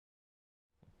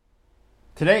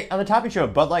Today on the Topping Show,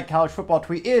 Bud Light college football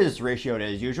tweet is ratioed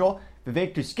as usual.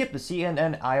 Vivek to skip the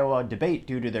CNN Iowa debate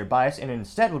due to their bias and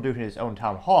instead will do his own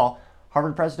town hall.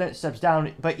 Harvard president steps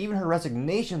down, but even her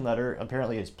resignation letter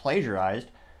apparently is plagiarized.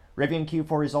 Rivian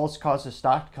Q4 results caused the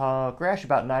stock to crash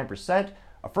about 9%.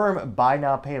 A firm buy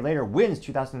now pay later wins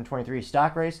 2023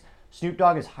 stock race. Snoop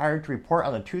Dogg is hired to report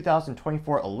on the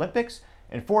 2024 Olympics.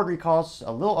 And Ford recalls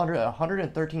a little under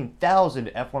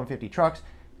 113,000 F-150 trucks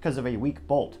because of a weak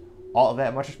bolt. All of that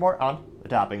and much more on The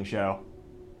Topping Show.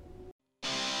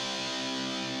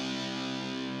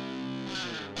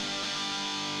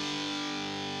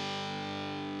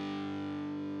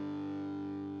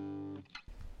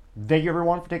 Thank you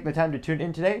everyone for taking the time to tune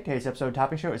in today. Today's episode of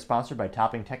Topping Show is sponsored by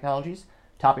Topping Technologies.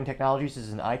 Topping Technologies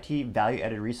is an IT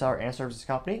value-added reseller and services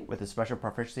company with a special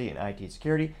proficiency in IT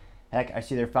security. Heck, I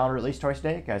see their founder released twice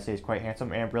today. Gotta say he's quite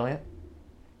handsome and brilliant.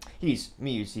 He's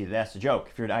me, you see, that's the joke.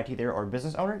 If you're an IT there or a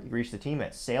business owner, you can reach the team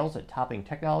at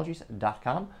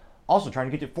sales@toppingtechnologies.com. Also trying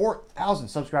to get to 4,000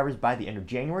 subscribers by the end of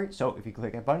January, so if you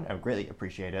click that button, I would greatly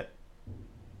appreciate it.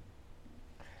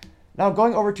 Now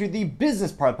going over to the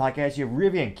business part of the podcast, you have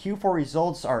Rivian. Q4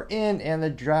 results are in, and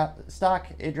the stock,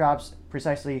 it drops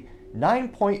precisely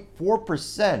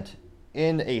 9.4%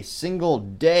 in a single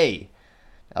day.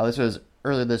 Now this was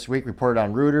earlier this week, reported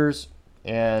on Reuters,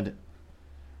 and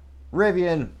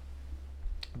Rivian,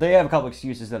 they have a couple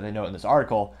excuses that they note in this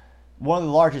article. One of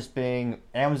the largest being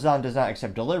Amazon does not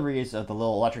accept deliveries of the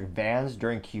little electric vans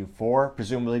during Q4,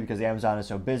 presumably because Amazon is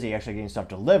so busy actually getting stuff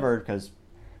delivered, because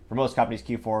for most companies,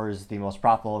 Q4 is the most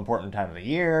profitable, important time of the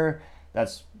year.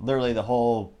 That's literally the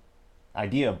whole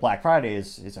idea of Black Friday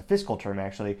is a fiscal term,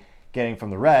 actually, getting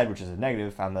from the red, which is a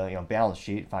negative on the balance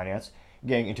sheet, finance,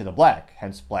 getting into the black,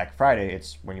 hence Black Friday.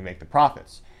 It's when you make the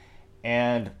profits.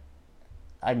 And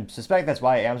I suspect that's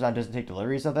why Amazon doesn't take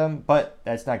deliveries of them, but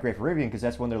that's not great for Rivian because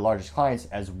that's one of their largest clients,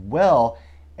 as well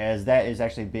as that is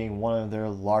actually being one of their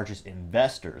largest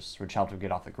investors, which helped them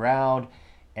get off the ground,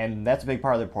 and that's a big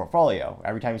part of their portfolio.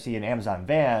 Every time you see an Amazon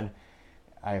van,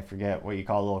 I forget what you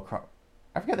call a little,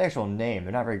 I forget the actual name.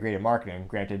 They're not very great at marketing.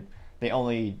 Granted, they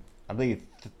only, I believe,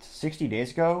 60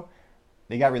 days ago,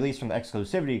 they got released from the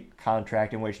exclusivity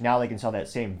contract in which now they can sell that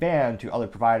same van to other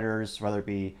providers, whether it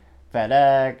be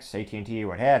FedEx, AT&T,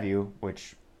 what have you,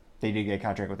 which they did get a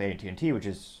contract with AT&T, which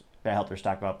is, that helped their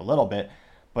stock go up a little bit.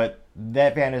 But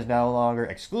that van is no longer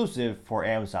exclusive for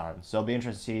Amazon. So it'll be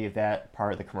interesting to see if that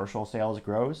part of the commercial sales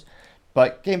grows.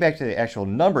 But getting back to the actual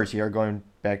numbers here, going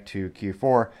back to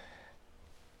Q4,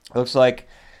 it looks like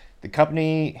the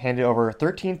company handed over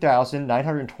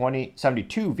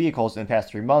 13,972 vehicles in the past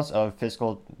 3 months of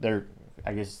fiscal, their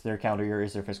calendar year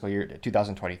is their fiscal year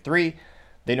 2023.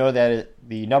 They know that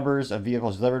the numbers of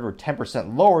vehicles delivered were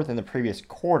 10% lower than the previous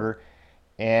quarter,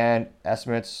 and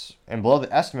below the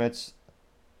estimates,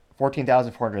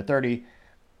 14,430,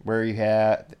 where you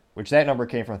had, which that number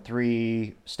came from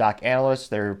 3 stock analysts.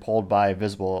 They were polled by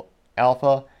Visible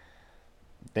Alpha.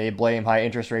 They blame high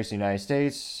interest rates in the United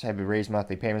States, have raised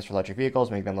monthly payments for electric vehicles,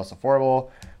 making them less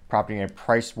affordable, prompting a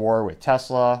price war with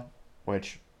Tesla,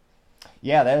 which,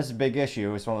 yeah, that is a big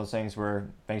issue. It's one of those things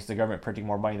where, thanks to the government printing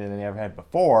more money than they ever had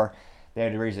before, they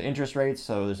had to raise the interest rates,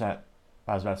 so there's not,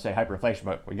 I was about to say hyperinflation,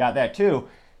 but we got that too,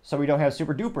 so we don't have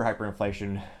super duper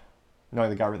hyperinflation. Knowing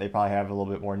the government, they probably have a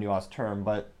little bit more nuanced term,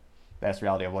 but that's the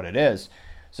reality of what it is.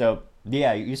 So,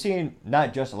 yeah, you're seeing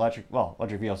not just electric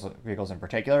vehicles in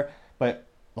particular, but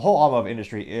the whole automotive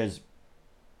industry is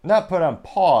not put on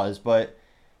pause, but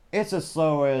it's as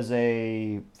slow as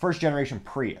a first-generation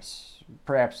Prius.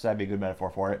 Perhaps that'd be a good metaphor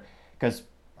for it. Because,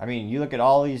 I mean, you look at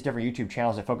all these different YouTube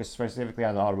channels that focus specifically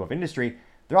on the automotive industry,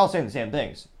 they're all saying the same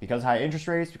things. Because of high interest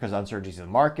rates, because of uncertainties in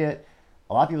the market,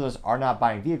 a lot of people just are not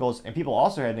buying vehicles. And people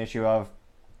also had an issue of,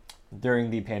 during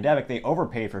the pandemic, they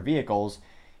overpaid for vehicles.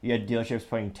 You had dealerships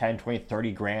putting 10, 20,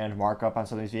 30 grand markup on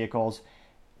some of these vehicles.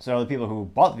 So the people who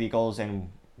bought the vehicles, and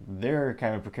they're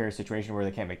kind of a precarious situation where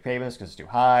they can't make payments because it's too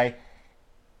high.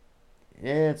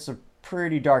 It's a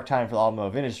pretty dark time for the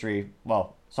automotive industry.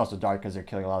 Well, it's also dark because they're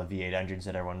killing a lot of V8 engines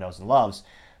that everyone knows and loves.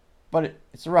 But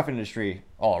it's a rough industry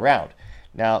all around.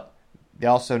 Now, they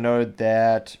also noted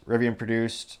that Rivian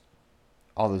produced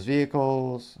all those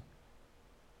vehicles,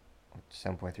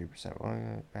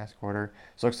 7.3% last quarter.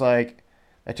 So it looks like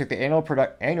that took the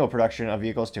annual production of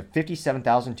vehicles to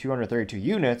 57,232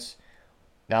 units.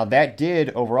 Now that did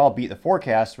overall beat the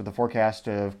forecast with a forecast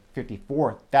of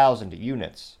 54,000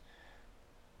 units.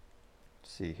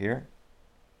 Let's see here.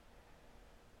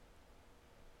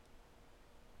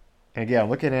 And again,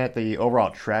 looking at the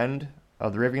overall trend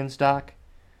of the Rivian stock,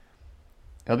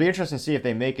 it'll be interesting to see if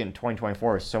they make it in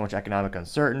 2024 with so much economic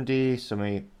uncertainty, so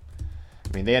many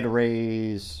I mean, they had to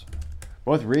raise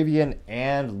both Rivian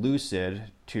and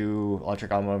Lucid, two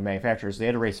electric automotive manufacturers. They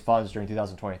had to raise funds during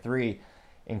 2023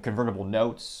 in convertible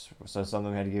notes. So some of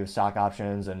them had to give stock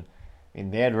options, and I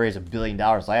mean, they had to raise $1 billion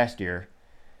last year.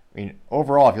 I mean,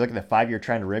 overall, if you look at the 5-year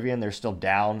trend of Rivian, they're still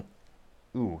down.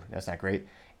 Ooh, that's not great.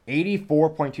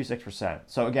 84.26%.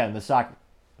 So again, the stock,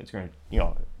 it's going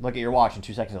to, look at your watch in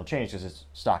 2 seconds, it'll change because it's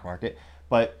stock market.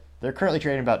 But they're currently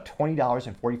trading about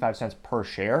 $20.45 per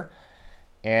share.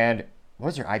 And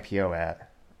what's their IPO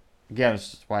at? Again,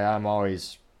 this is why I'm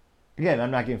always, I'm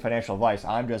not giving financial advice.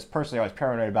 I'm just personally always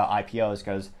paranoid about IPOs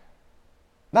because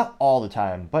not all the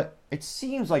time, but it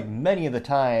seems like many of the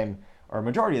time, or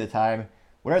majority of the time,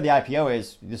 whatever the IPO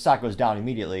is, the stock goes down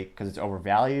immediately because it's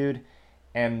overvalued.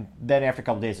 And then after a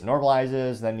couple of days, it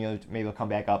normalizes. Then maybe it'll come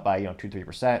back up by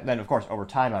 2-3%. Then, of course, over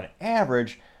time, on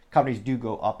average, companies do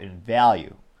go up in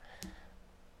value.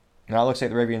 Now it looks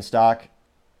like the Rivian stock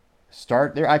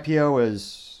their IPO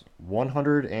was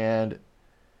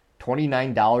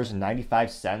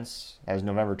 $129.95 as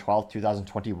November 12th,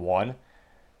 2021.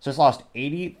 So it's lost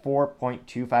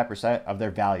 84.25% of their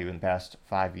value in the past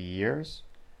 5 years.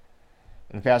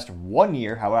 In the past 1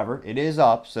 year, however, it is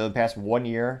up. So the past 1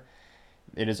 year,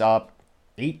 it is up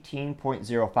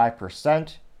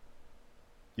 18.05%.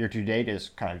 Year to date is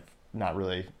kind of not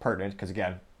really pertinent because,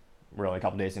 again, we're only a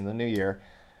couple days into the new year.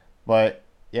 But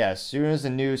yeah, as soon as the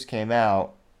news came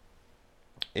out,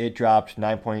 it dropped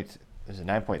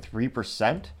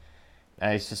 9.3%.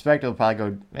 I suspect it'll probably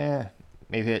go,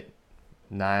 maybe hit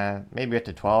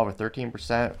 12 or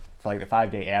 13% for like the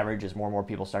 5-day average as more and more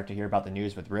people start to hear about the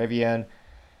news with Rivian.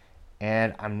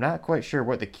 And I'm not quite sure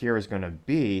what the cure is going to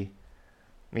be.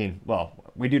 I mean, well,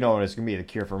 we do know what it's going to be. The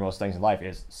cure for most things in life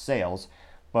is sales.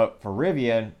 But for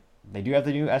Rivian, they do have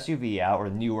the new SUV out, or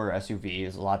newer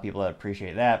SUVs. A lot of people that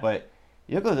appreciate that. But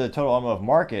you look at the total automotive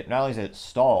market, not only is it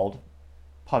stalled,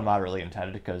 pun moderately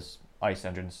intended, because ICE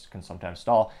engines can sometimes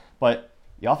stall, but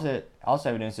you also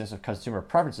have an instance of consumer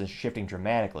preferences shifting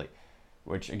dramatically,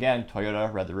 which, again,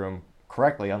 Toyota read the room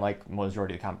correctly, unlike the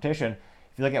majority of the competition.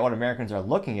 If you look at what Americans are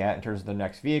looking at in terms of the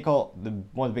next vehicle,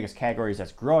 one of the biggest categories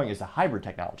that's growing is the hybrid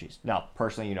technologies. Now,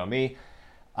 personally, you know me,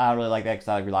 I don't really like that because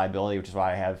I like reliability, which is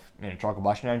why I have an internal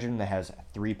combustion engine that has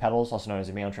 3 pedals, also known as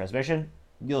a manual transmission.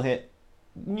 You'll hit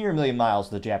near 1 million miles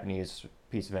with the Japanese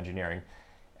piece of engineering,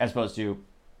 as opposed to,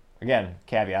 again,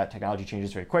 caveat, technology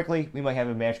changes very quickly. We might have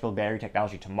a magical battery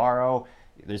technology tomorrow.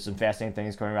 There's some fascinating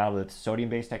things going around with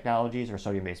sodium-based technologies or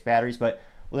sodium-based batteries, but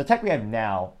with the tech we have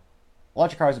now,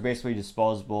 electric cars are basically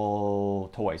disposable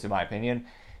toys, in my opinion.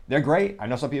 They're great. I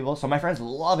know some my friends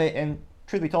love it, and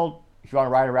truth be told, if you want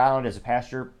to ride around as a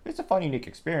passenger, it's a fun, unique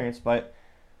experience, but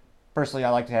personally, I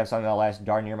like to have something that'll last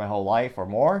darn near my whole life or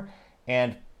more,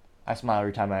 and I smile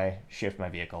every time I shift my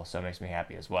vehicle, so it makes me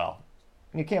happy as well.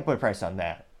 And you can't put a price on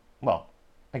that. Well,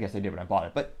 I guess they did when I bought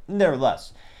it, but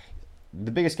nevertheless,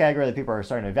 the biggest category that people are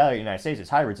starting to evaluate in the United States is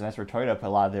hybrids, and that's where Toyota put a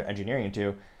lot of their engineering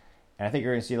into, and I think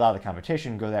you're going to see a lot of the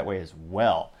competition go that way as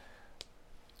well.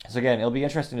 So again, it'll be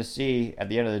interesting to see at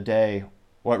the end of the day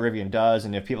what Rivian does,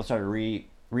 and if people start to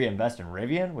reinvest in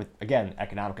Rivian with, again,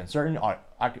 economic uncertainty.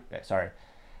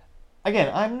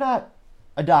 Again, I'm not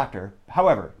a doctor.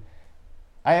 However,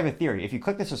 I have a theory. If you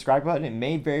click the subscribe button, it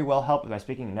may very well help with my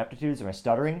speaking ineptitudes and my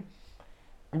stuttering.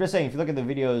 I'm just saying, if you look at the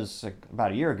videos like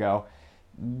about a year ago,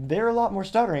 they're a lot more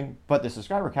stuttering, but the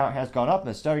subscriber count has gone up and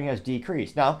the stuttering has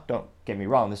decreased. Now, don't get me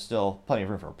wrong, there's still plenty of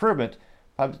room for improvement.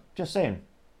 I'm just saying,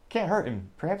 can't hurt, and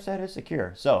perhaps that is the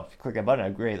cure. So, if you click that button, I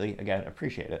greatly, again,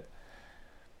 appreciate it.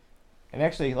 And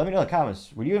actually, let me know in the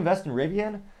comments, would you invest in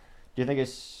Rivian? Do you think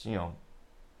it's,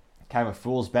 kind of a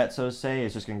fool's bet, so to say?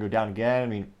 It's just going to go down again? I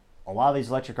mean, a lot of these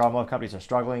electric automotive companies are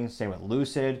struggling. Same with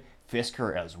Lucid,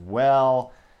 Fisker as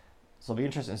well. So it'll be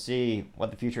interesting to see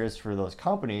what the future is for those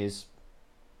companies.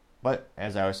 But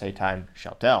as I always say, time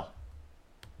shall tell.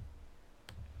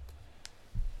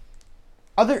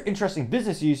 Other interesting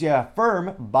business news, you have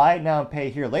Firm, buy now and pay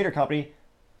here later company.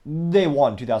 They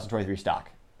won 2023 stock.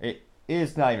 It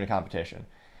is not even a competition.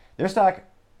 Their stock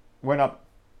went up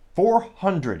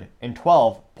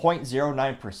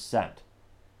 412.09%,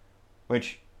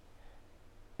 which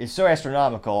is so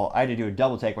astronomical, I had to do a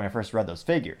double take when I first read those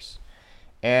figures.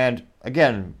 And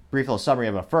again, brief little summary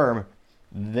of a Firm.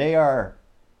 They are,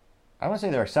 I want to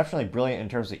say they're exceptionally brilliant in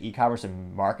terms of e-commerce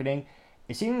and marketing.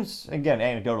 It seems, again,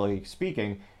 anecdotally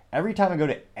speaking, every time I go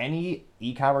to any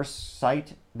e-commerce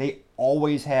site, they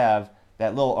always have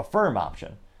that little Affirm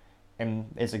option. And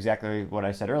it's exactly what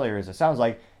I said earlier, is it sounds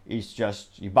like it's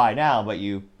just you buy now, but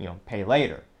you pay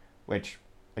later, which,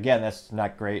 again, that's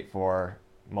not great for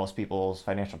most people's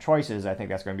financial choices. I think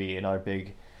that's going to be another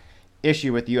big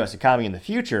issue with the U.S. economy in the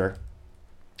future.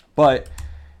 But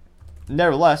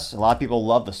nevertheless, a lot of people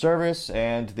love the service,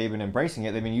 and they've been embracing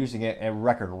it. They've been using it at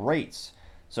record rates.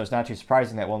 So it's not too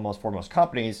surprising that one of the most foremost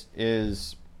companies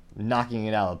is knocking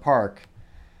it out of the park,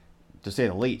 to say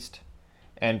the least.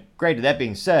 And granted, that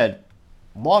being said,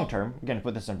 long term, again, to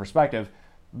put this in perspective,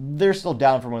 they're still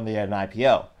down from when they had an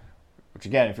IPO. Which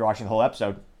again, if you're watching the whole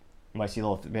episode, you might see a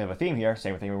little bit of a theme here.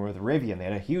 Same thing with Rivian. They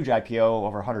had a huge IPO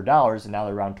over $100, and now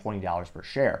they're around $20 per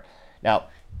share. Now,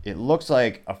 it looks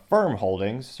like Affirm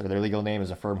Holdings, or their legal name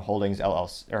is Affirm Holdings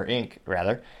LLC, or Inc.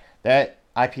 rather, that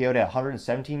IPO'd at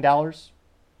 $117,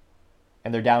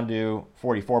 and they're down to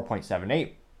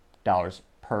 $44.78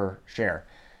 per share.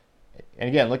 And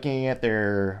again, looking at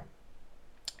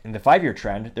in the 5-year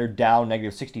trend, they're down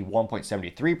negative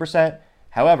 61.73%.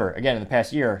 However, again, in the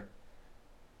past year,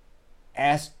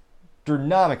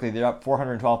 astronomically, they're up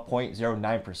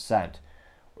 412.09%,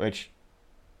 which,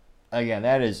 again,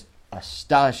 that is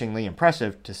astonishingly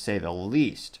impressive, to say the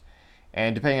least.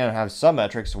 And depending on how some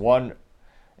metrics, one,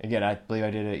 again, I believe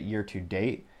I did it year to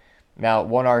date. Now,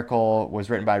 one article was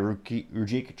written by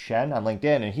Rujik Chen on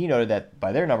LinkedIn, and he noted that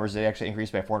by their numbers, they actually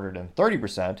increased by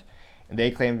 430%. And they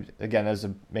claimed, again, as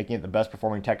making it the best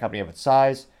performing tech company of its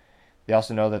size. They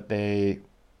also know that the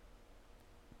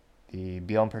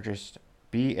BNPL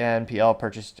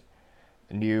purchased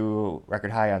a new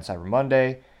record high on Cyber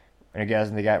Monday. And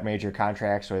again, they got major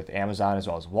contracts with Amazon as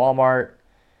well as Walmart.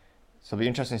 So it'll be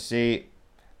interesting to see.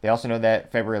 They also know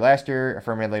that February last year,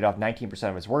 Affirm had laid off 19%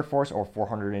 of its workforce, or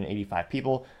 485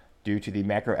 people, due to the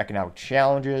macroeconomic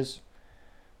challenges.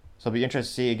 So it'll be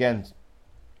interesting to see, again,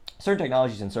 certain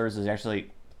technologies and services actually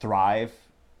thrive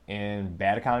in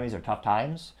bad economies or tough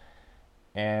times.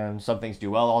 And some things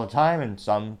do well all the time, and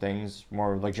some things,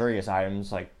 more luxurious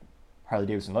items like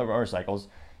Harley-Davidson motorcycles,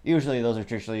 usually those are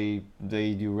traditionally,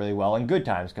 they do really well in good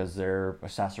times because they're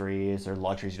accessories or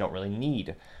luxuries you don't really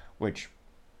need, which,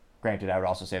 granted, I would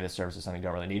also say this service is something you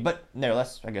don't really need. But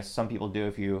nevertheless, I guess some people do.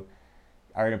 If you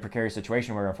are in a precarious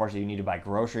situation where unfortunately you need to buy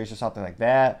groceries or something like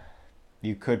that,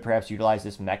 you could perhaps utilize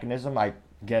this mechanism.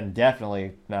 Again,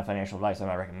 definitely not financial advice. I'm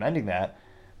not recommending that.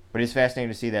 But it's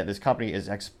fascinating to see that this company is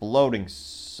exploding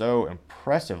so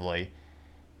impressively.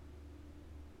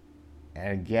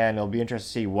 And again, it'll be interesting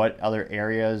to see what other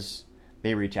areas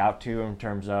they reach out to in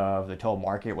terms of the total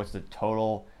market. What's the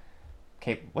total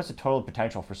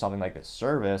potential for something like this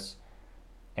service?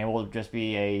 And will it just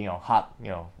be a hot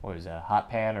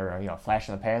pan or flash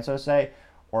in the pan, so to say,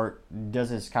 or does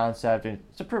this concept, and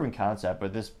it's a proven concept,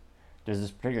 but does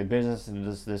this particular business and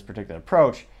does this particular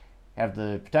approach have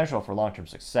the potential for long-term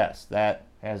success? That,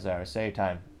 as I say,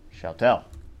 time shall tell.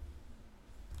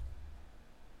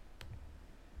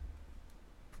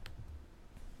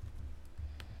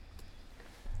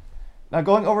 Now,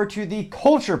 going over to the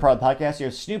culture part of the podcast, you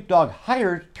have Snoop Dogg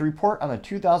hired to report on the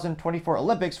 2024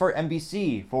 Olympics for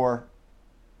NBC for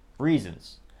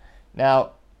reasons.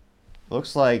 Now,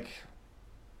 looks like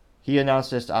he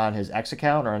announced this on his X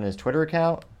account or on his Twitter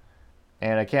account.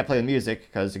 And I can't play the music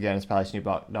because, again, it's probably Snoop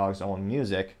Dogg's own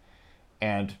music.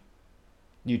 And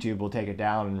YouTube will take it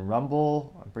down, and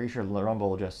Rumble, I'm pretty sure Rumble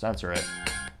will just censor it.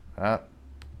 I'll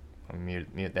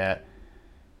mute that.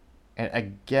 And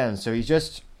again, so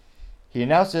he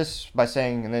announced this by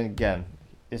saying, and then again,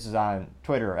 this is on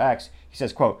Twitter or X, he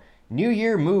says, quote, "New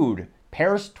Year mood,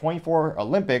 Paris 24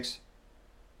 Olympics,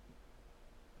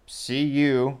 see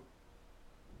you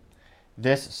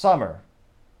this summer.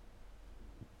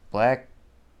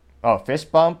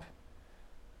 Fist bump,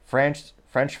 French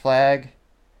flag,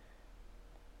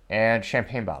 and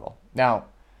champagne bottle." Now,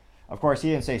 of course, he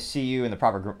didn't say "see you" in the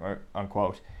proper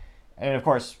unquote. And of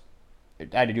course, I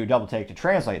had to do a double take to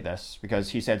translate this because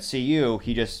he said "see you."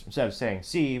 He just, instead of saying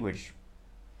 "see," which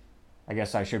I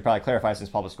guess I should probably clarify since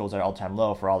public schools are at all-time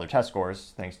low for all their test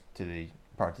scores, thanks to the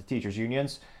part of the teachers'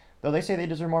 unions, though they say they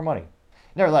deserve more money.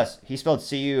 Nevertheless, he spelled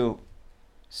 "see you."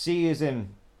 C is in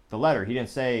the letter. He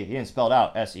didn't spell it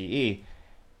out, S-E-E.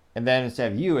 And then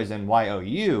instead of U as in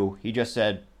Y-O-U, he just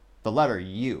said the letter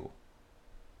U.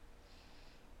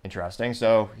 Interesting.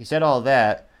 So he said all of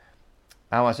that.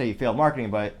 I don't want to say he failed marketing,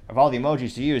 but of all the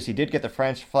emojis to use, he did get the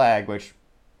French flag, which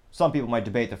some people might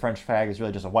debate the French flag is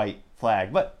really just a white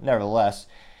flag. But nevertheless,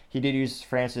 he did use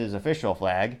France's official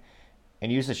flag and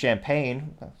used the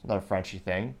champagne. That's another Frenchy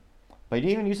thing. But he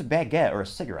didn't even use a baguette or a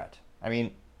cigarette.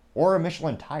 Or a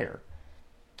Michelin tire.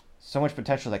 So much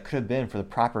potential that could have been for the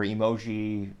proper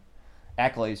emoji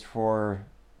accolades for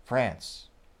France.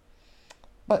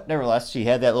 But nevertheless, he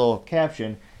had that little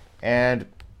caption, and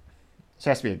this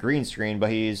has to be a green screen,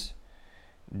 but he's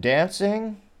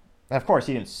dancing. And of course,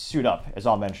 he didn't suit up, as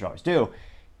all men should always do.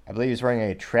 I believe he's wearing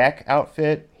a track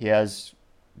outfit. He has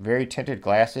very tinted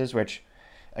glasses, which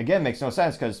again makes no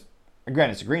sense because, again,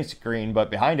 it's a green screen,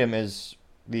 but behind him is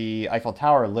the Eiffel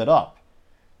Tower lit up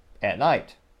at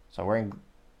night. So wearing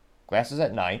glasses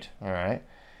at night. All right.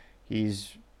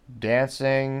 He's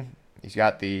dancing. He's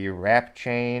got the wrap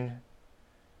chain.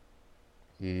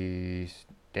 He's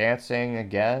dancing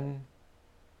again.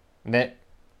 And then,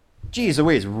 geez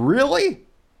Louise, really?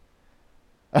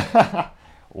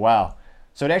 Wow.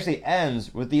 So it actually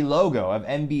ends with the logo of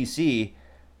NBC,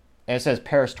 and it says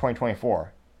Paris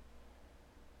 2024.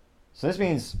 So this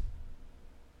means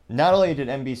not only did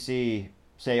NBC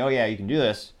say, oh yeah, you can do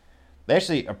this, they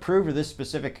actually approved of this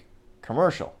specific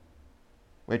commercial,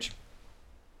 which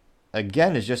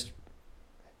again is just,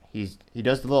 he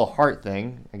does the little heart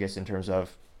thing, I guess, in terms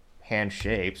of hand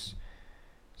shapes.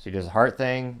 So he does the heart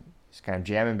thing. He's kind of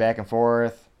jamming back and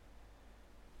forth.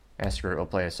 And screw it, we'll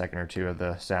play a second or two of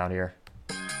the sound here.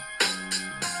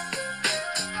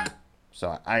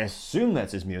 So I assume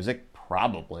that's his music,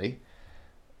 probably.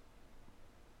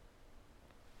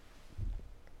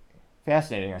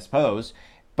 Fascinating, I suppose.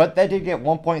 But that did get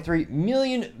 1.3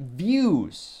 million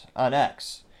views on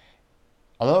X.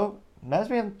 Although, not as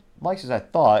many likes as I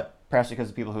thought, perhaps because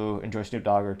the people who enjoy Snoop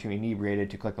Dogg are too inebriated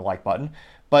to click the like button.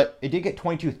 But it did get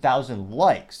 22,000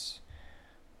 likes,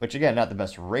 which again, not the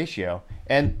best ratio.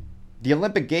 And the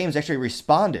Olympic Games actually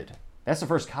responded. That's the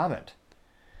first comment.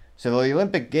 So the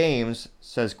Olympic Games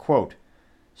says, quote,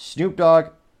 Snoop Dogg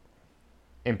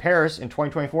in Paris in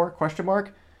 2024, question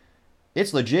mark,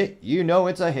 it's legit, you know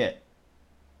it's a hit,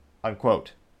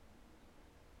 unquote.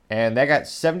 And that got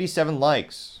 77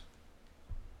 likes.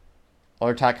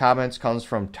 Other top comments comes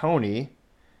from Tony,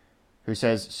 who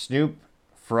says, Snoop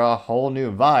for a whole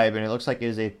new vibe, and it looks like it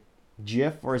is a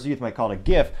GIF, or as youth might call it, a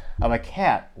GIF, of a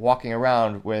cat walking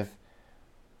around with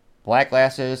black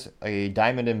glasses, a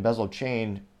diamond embezzled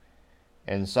chain,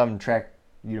 and some track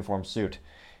uniform suit.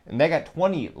 And they got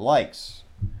 20 likes.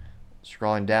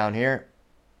 Scrolling down here.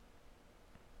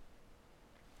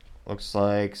 Looks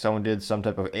like someone did some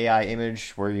type of AI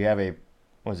image where you have a,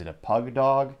 what is it, a pug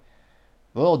dog?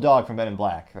 The little dog from Men in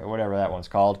Black, or whatever that one's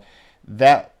called.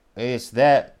 It's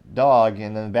that dog,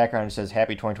 and then in the background it says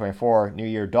Happy 2024, New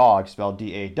Year Dog, spelled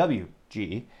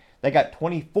D-A-W-G. They got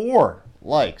 24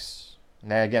 likes.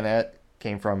 Now again, that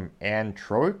came from Ann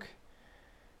Troik.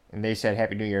 And they said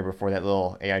Happy New Year before that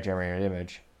little AI generated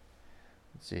image.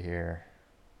 Let's see here.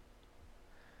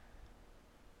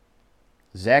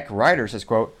 Zach Ryder says,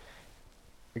 quote,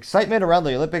 excitement around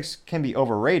the Olympics can be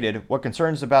overrated with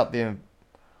concerns about the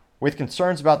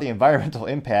environmental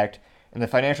impact and the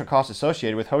financial costs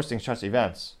associated with hosting such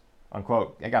events,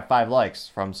 unquote. I got 5 likes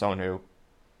from someone who,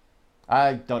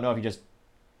 I don't know if he just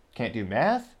can't do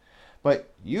math,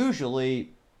 but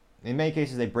usually, in many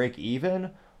cases, they break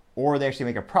even, or they actually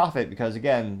make a profit because,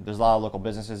 again, there's a lot of local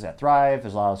businesses that thrive.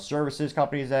 There's a lot of services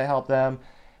companies that help them.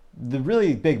 The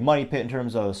really big money pit in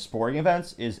terms of sporting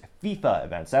events is FIFA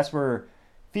events. That's where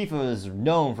FIFA is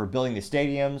known for building the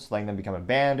stadiums, letting them become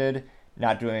abandoned,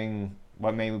 not doing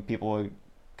what many people would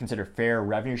consider fair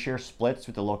revenue share splits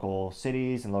with the local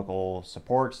cities and local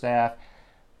support staff.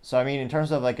 So, I mean, in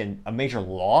terms of like a major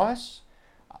loss,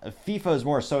 FIFA is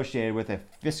more associated with a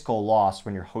fiscal loss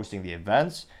when you're hosting the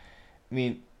events. I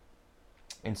mean,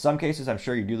 in some cases, I'm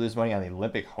sure you do lose money on the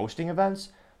Olympic hosting events,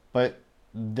 but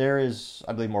there is,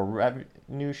 I believe, more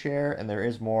revenue share, and there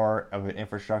is more of an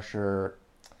infrastructure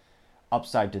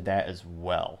upside to that as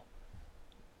well.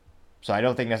 So I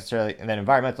don't think necessarily, and then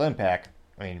environmental impact,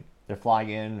 I mean, they're flying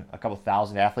in a couple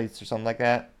thousand athletes or something like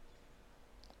that.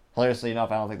 Hilariously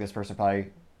enough, I don't think this person probably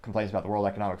complains about the World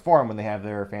Economic Forum when they have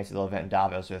their fancy little event in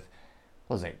Davos with,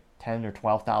 what was it, 10 or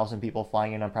 12,000 people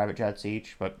flying in on private jets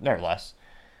each, but nevertheless.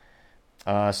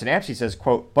 Synapse says,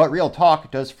 quote, but real talk,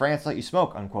 does France let you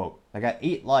smoke, unquote. I got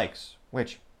 8 likes,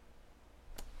 which,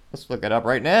 let's look that up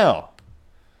right now.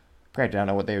 Granted, I don't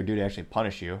know what they would do to actually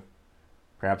punish you.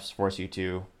 Perhaps force you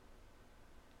to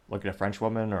look at a French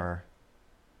woman or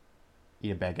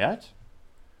eat a baguette?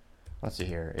 Let's see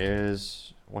here.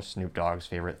 What's Snoop Dogg's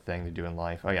favorite thing to do in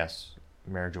life? Oh, yes,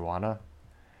 marijuana.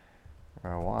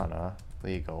 Marijuana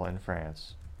legal in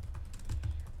France.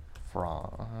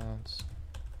 France.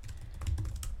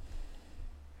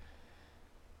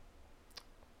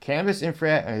 Cannabis in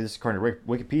France, this is according to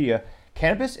Wikipedia,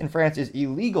 cannabis in France is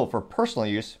illegal for personal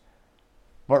use,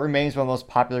 but remains one of the most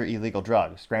popular illegal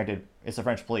drugs. Granted, it's the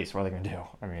French police. What are they going to do?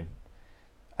 I mean,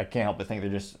 I can't help but think they're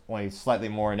just only slightly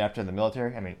more inept than the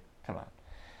military. I mean, come on.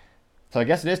 So I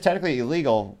guess it is technically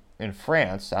illegal in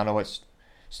France. I don't know what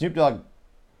Snoop Dogg,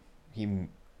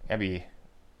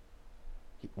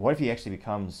 what if he actually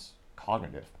becomes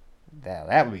cognitive?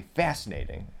 That would be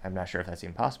fascinating. I'm not sure if that's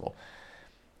even possible.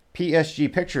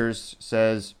 PSG Pictures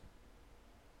says,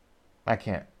 I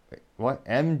can't. Wait, what?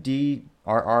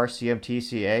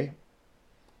 MDRRCMTCA?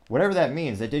 Whatever that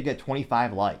means, they did get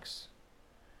 25 likes.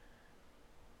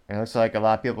 And it looks like a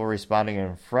lot of people are responding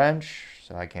in French,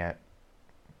 so I don't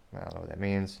know what that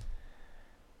means.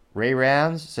 Ray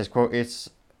Rans says, quote, it's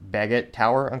Baguette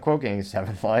Tower, unquote, getting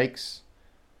 7 likes.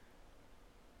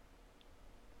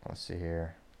 Let's see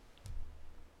here.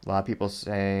 A lot of people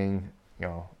saying,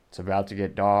 it's about to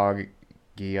get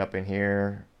doggy up in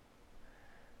here.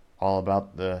 All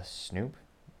about the Snoop,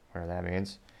 whatever that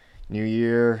means. New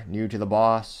year, new to the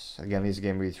boss. Again, these are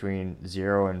going to be between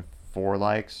 0 and 4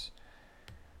 likes.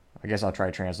 I guess I'll try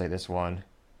to translate this one.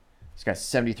 It's got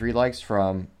 73 likes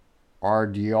from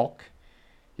Ardiok.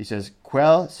 He says,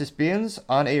 Quel suspens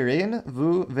en rien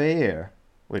vous ver?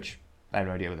 Which, I have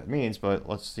no idea what that means, but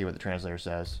let's see what the translator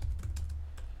says.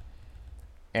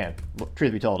 And,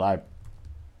 truth be told, I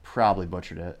probably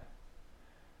butchered it.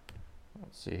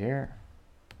 Let's see here.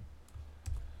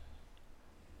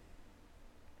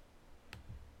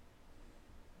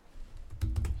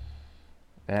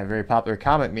 That very popular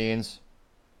comment means,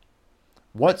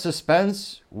 what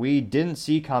suspense we didn't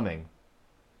see coming.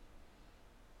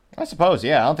 I suppose,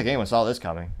 yeah. I don't think anyone saw this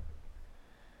coming.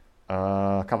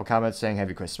 A couple comments saying, have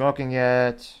you quit smoking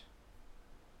yet?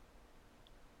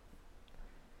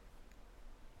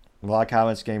 A lot of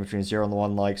comments getting between 0 and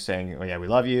 1 likes saying, oh yeah, we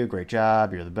love you, great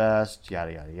job, you're the best,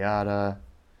 yada, yada, yada.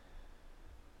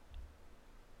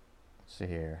 Let's see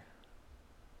here.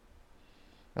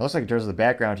 It looks like in terms of the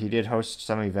background, he did host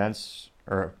some events,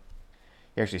 or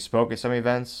he actually spoke at some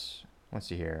events. Let's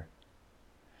see here.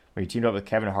 When he teamed up with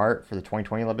Kevin Hart for the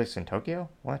 2020 Olympics in Tokyo?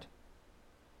 What?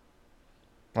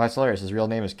 Well, that's hilarious. His real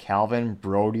name is Calvin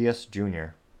Brodius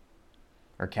Jr.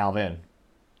 Or Calvin.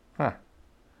 Huh.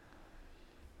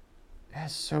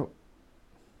 That's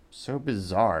so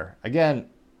bizarre. Again,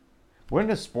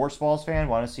 wouldn't a sports balls fan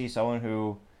want to see someone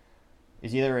who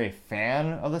is either a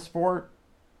fan of the sport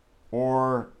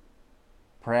or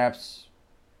perhaps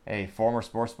a former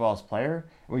sports balls player?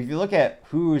 I mean, if you look at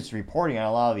who's reporting on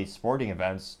a lot of these sporting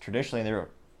events, traditionally they're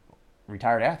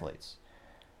retired athletes.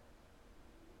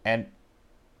 And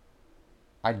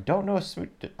I don't know if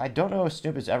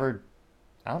Snoop has ever,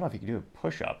 I don't know if he can do a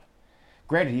push-up.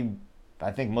 Granted,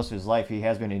 I think most of his life he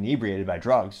has been inebriated by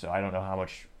drugs, so I don't know how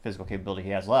much physical capability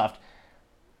he has left.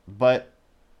 But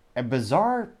a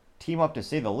bizarre team-up to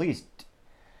say the least.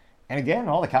 And again,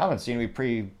 all the comments seem to be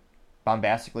pretty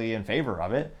bombastically in favor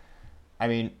of it. I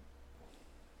mean,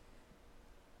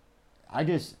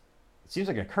 it seems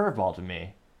like a curveball to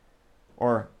me.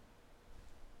 Or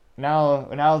now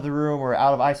out of the room or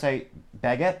out of eyesight,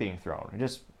 baguette being thrown.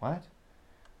 Just, what?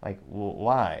 Like,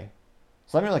 why?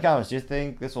 So let me know in the comments, do you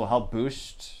think this will help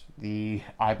boost the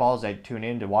eyeballs that tune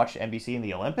in to watch NBC in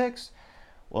the Olympics?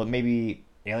 Will it maybe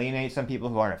alienate some people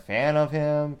who aren't a fan of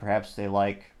him? Perhaps they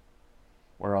like,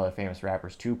 what are other famous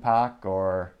rappers, Tupac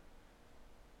or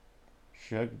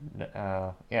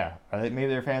yeah. Maybe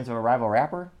they're fans of a rival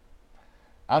rapper?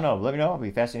 I don't know. Let me know. I'll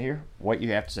be fascinated to hear what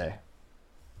you have to say.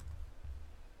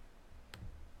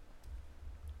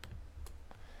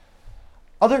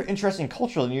 Other interesting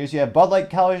cultural news, you have Bud Light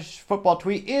college football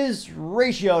tweet is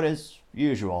ratioed as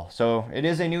usual. So it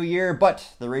is a new year,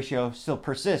 but the ratio still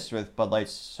persists with Bud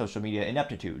Light's social media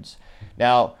ineptitudes.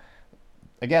 Now,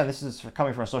 again, this is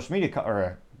coming from a social media or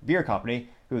a beer company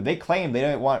who they claim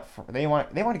they want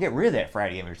to get rid of that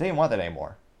Friday image. They didn't want that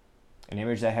anymore. An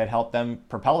image that had helped them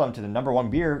propel them to the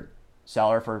 #1 beer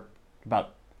seller for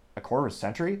about a quarter of a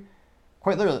century.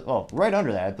 Quite literally, well, right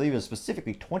under that, I believe it was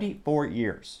specifically 24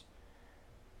 years.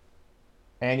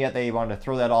 And yet they wanted to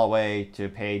throw that all away to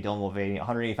pay Dylan Mulvaney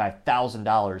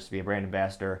 $185,000 to be a brand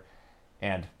ambassador,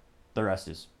 and the rest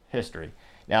is history.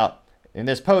 Now, in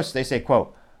this post, they say,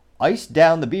 quote, ice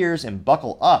down the beers and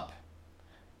buckle up.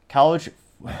 College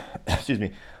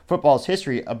football's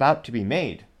history about to be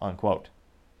made, unquote.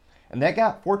 And that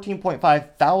got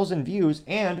 14.5 thousand views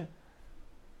and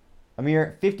a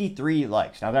mere 53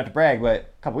 likes. Now, not to brag, but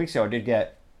a couple weeks ago, I did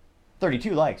get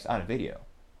 32 likes on a video.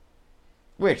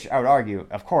 Which, I would argue,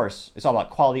 of course, it's all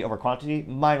about quality over quantity.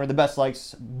 Mine were the best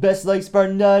likes. Best likes bar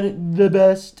none, the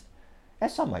best.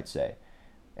 As some might say.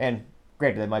 And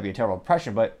granted, that might be a terrible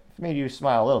impression, but if it made you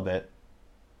smile a little bit,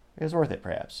 it was worth it,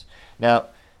 perhaps. Now,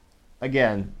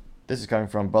 again, this is coming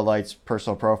from Bud Light's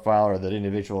personal profile or the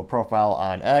individual profile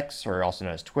on X, or also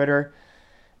known as Twitter.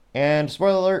 And,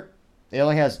 spoiler alert, it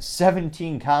only has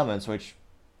 17 comments, which,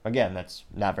 again, that's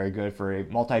not very good for a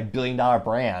multi-billion-dollar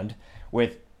brand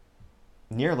with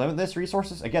near limitless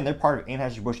resources. Again, they're part of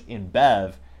Anheuser-Busch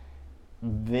InBev.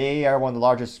 they are one of the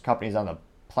largest companies on the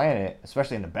planet,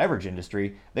 especially in the beverage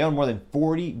industry. They own more than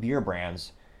 40 beer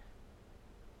brands,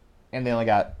 and they only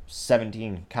got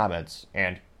 17 comments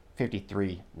and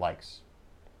 53 likes.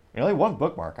 And only one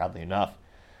bookmark, oddly enough.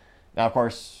 Now, of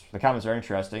course, the comments are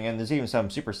interesting, and there's even some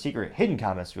super secret hidden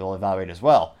comments we'll evaluate as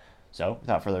well. So,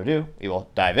 without further ado, we will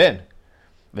dive in.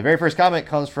 The very first comment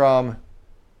comes from,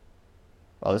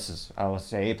 well, this is, I don't want to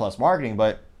say A+ marketing,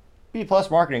 but B+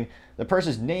 marketing. The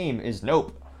person's name is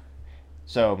Nope.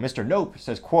 So, Mr. Nope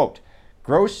says, quote,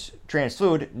 gross trans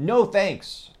fluid, no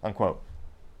thanks, unquote.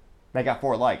 That got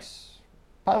 4 likes.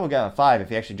 Probably would have gotten 5 if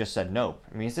he actually just said nope.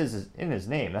 I mean, he says in his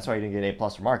name. That's why he didn't get A+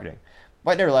 for marketing.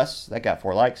 But nevertheless, that got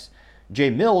 4 likes. Jay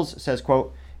Mills says,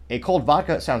 quote, a cold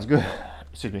vodka sounds good.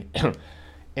 Excuse me.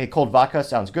 A cold vodka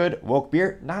sounds good. Woke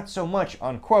beer, not so much,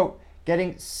 unquote.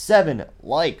 Getting 7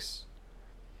 likes.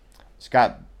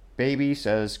 Scott Baby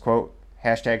says, quote,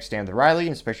 hashtag stand the Riley.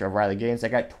 And it's a picture of Riley Gaines.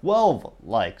 That got 12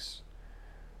 likes.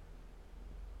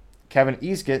 Kevin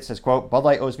Easkett says, quote, Bud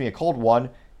Light owes me a cold one.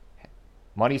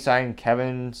 Money sign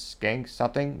Kevin Skank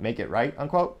something. Make it right,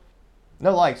 unquote.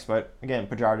 No likes, but again,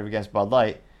 pejorative against Bud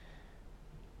Light.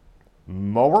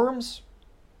 Moworms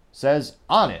says,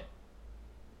 on it.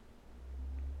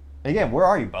 Again, where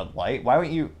are you, Bud Light? Why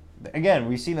wouldn't you... Again,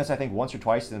 we've seen this, I think, once or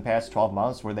twice in the past 12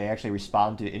 months where they actually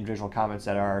respond to individual comments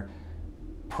that are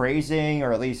praising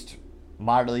or at least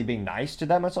moderately being nice to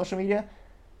them on social media.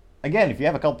 Again, if you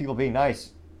have a couple people being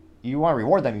nice, you want to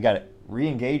reward them, you got to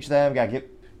re-engage them, got to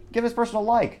give this person a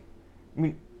like. I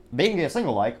mean, they didn't get a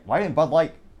single like. Why didn't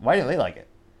they like it?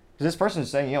 Because this person is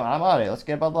saying, I'm on it, let's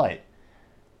get Bud Light.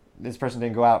 This person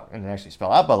didn't go out and actually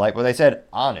spell out Bud Light, but they said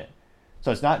on it.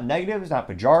 So it's not negative, it's not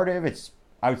pejorative. It's,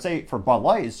 I would say, for Bud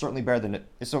Light, it's certainly better than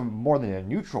it's more than a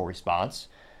neutral response.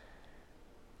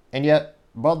 And yet,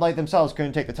 Bud Light themselves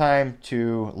couldn't take the time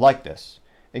to like this.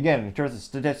 Again, in terms of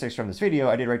statistics from this video,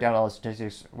 I did write down all the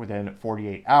statistics within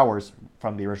 48 hours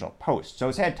from the original post. So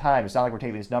it's had time. It's not like we're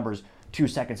taking these numbers 2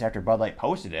 seconds after Bud Light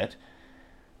posted it.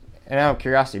 And out of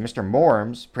curiosity, Mr.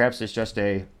 Morms, perhaps it's just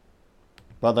a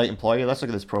Bud Light employee. Let's look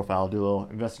at this profile, do a little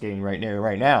investigating right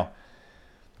now.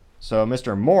 So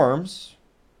Mr. Morms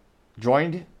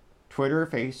joined Twitter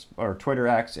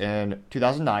X in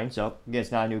 2009. So again,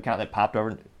 it's not a new account that popped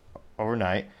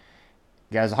overnight.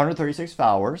 He has 136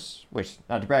 followers, which,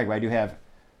 not to brag, but I do have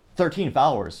 13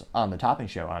 followers on the Topping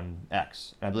Show on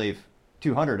X. And I believe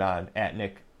 200 on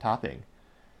 @NickTopping.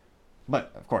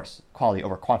 But, of course, quality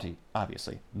over quantity,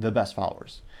 obviously. The best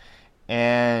followers.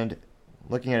 And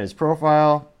looking at his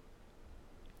profile,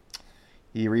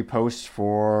 he reposts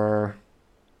for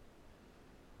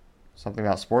something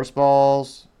about sports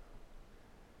balls,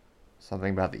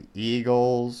 something about the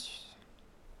Eagles,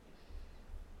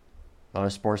 another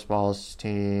sports balls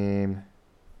team,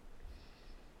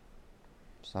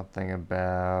 something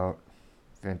about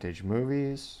vintage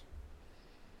movies.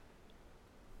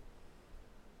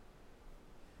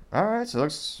 Alright, so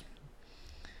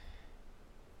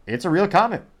it's a real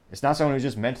comment. It's not someone who's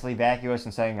just mentally vacuous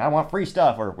and saying, I want free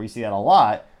stuff, or we see that a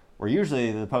lot, where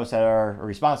usually the posts that are, or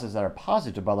responses that are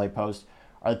positive to Bud Light posts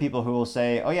are the people who will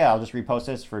say, oh yeah, I'll just repost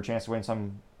this for a chance to win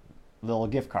some little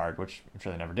gift card, which I'm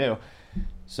sure they never do.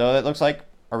 So it looks like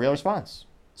a real response.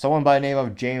 Someone by the name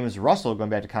of James Russell, going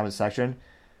back to comment section,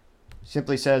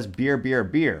 simply says, beer, beer,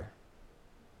 beer.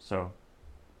 So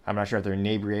I'm not sure if they're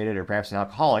inebriated or perhaps an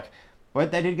alcoholic,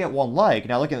 but they did get 1 like.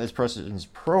 Now looking at this person's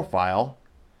profile,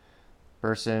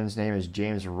 person's name is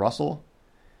James Russell.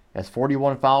 Has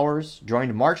 41 followers.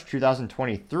 Joined March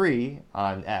 2023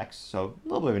 on X, so a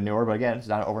little bit of a newer, but again, it's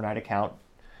not an overnight account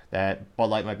that Bud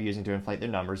Light might be using to inflate their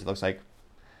numbers. It looks like,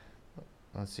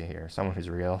 let's see here, someone who's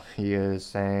real. He is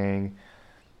saying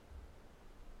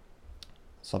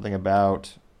something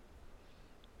about,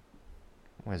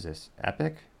 what is this,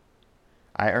 Epic?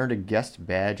 I earned a guest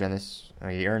badge on this.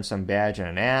 He earned some badge on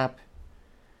an app.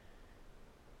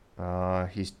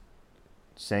 He's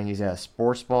saying he's at a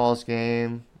sports balls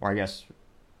game, or I guess,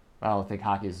 I don't think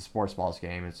hockey is a sports balls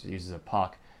game. It uses a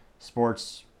puck.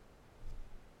 Sports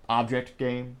object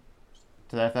game,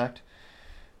 to that effect.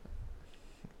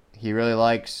 He really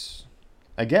likes,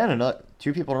 again,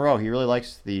 2 people in a row. He really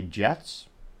likes the Jets,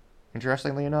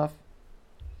 interestingly enough.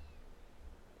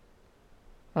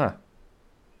 Huh.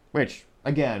 Which,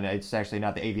 again, it's actually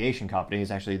not the aviation company. It's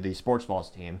actually the sports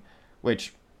balls team,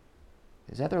 which...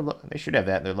 Is that their they should have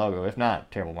that in their logo. If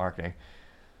not, terrible marketing.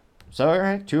 So, all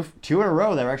right, two in a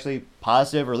row that were actually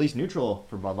positive or at least neutral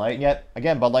for Bud Light. And yet,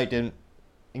 again, Bud Light didn't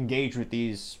engage with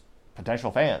these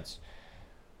potential fans.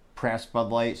 Perhaps Bud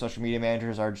Light social media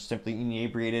managers are simply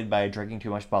inebriated by drinking too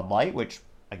much Bud Light, which,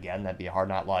 again, that'd be a hard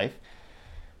not life.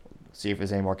 see if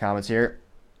there's any more comments here.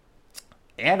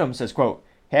 Adam says, quote,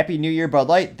 Happy New Year, Bud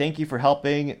Light. Thank you for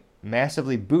helping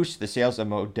massively boost the sales of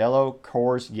Modelo,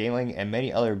 Coors, Yingling, and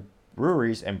many other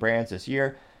breweries and brands this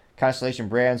year. Constellation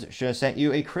Brands should have sent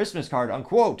you a Christmas card,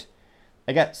 unquote.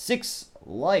 I got 6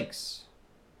 likes.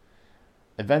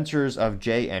 Adventures of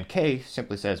J and K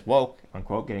simply says woke,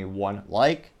 unquote, getting 1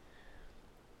 like.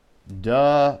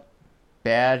 Duh,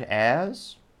 bad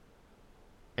as.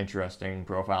 Interesting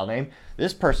profile name.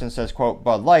 This person says, quote,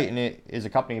 Bud Light, and it is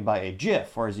accompanied by a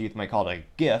GIF, or as youth might call it, a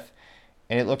GIF.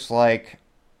 And it looks like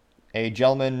a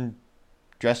gentleman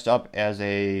dressed up as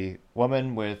a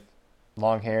woman with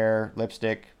long hair,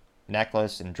 lipstick,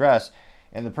 necklace, and dress.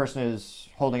 And the person is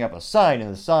holding up a sign,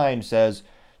 and the sign says,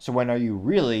 so when are you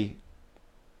really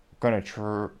going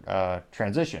to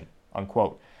transition,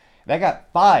 unquote. That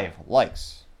got 5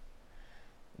 likes.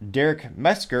 Derek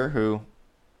Metzger, who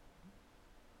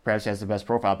perhaps has the best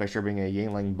profile picture, being a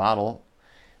Yingling bottle.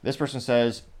 This person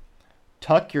says,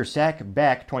 tuck your sack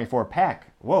back 24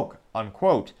 pack, woke,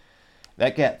 unquote.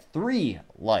 That got 3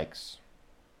 likes.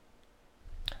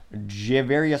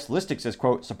 Javarius Listic says,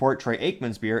 quote, support Troy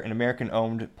Aikman's beer, an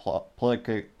American-owned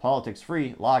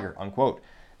politics-free lager, unquote.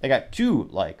 They got 2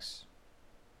 likes.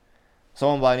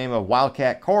 Someone by the name of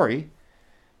Wildcat Corey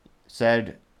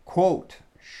said, quote,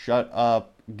 shut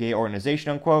up gay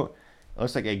organization, unquote. It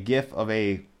looks like a gif of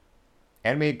a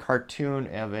animated cartoon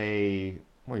of a,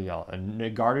 what do you call it, a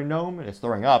garden gnome, and it's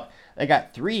throwing up. They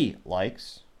got 3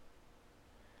 likes.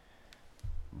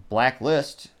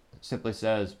 Blacklist simply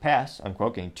says pass,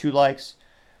 unquote, getting 2 likes.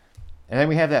 And then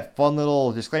we have that fun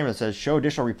little disclaimer that says show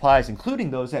additional replies,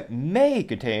 including those that may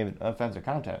contain offensive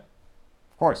content.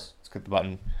 Of course, let's click the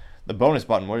button. The bonus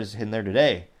button, what is hidden there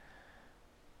today?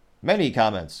 Many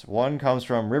comments. One comes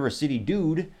from River City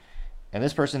Dude, and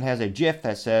this person has a GIF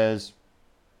that says,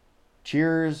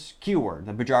 cheers, Q-word,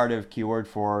 the pejorative Q-word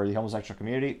for the homosexual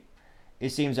community.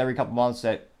 It seems every couple months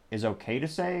that is okay to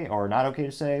say or not okay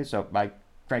to say, so I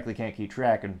frankly can't keep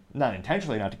track, and not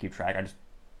intentionally not to keep track, I just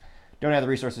don't have the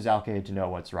resources allocated to know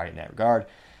what's right in that regard.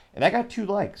 And that got 2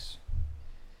 likes.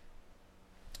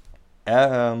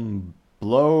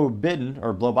 Blow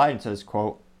Biden says,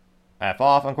 quote, F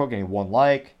off, unquote, getting 1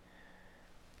 like.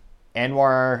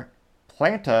 Anwar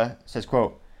Planta says,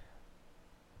 quote,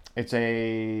 it's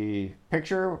a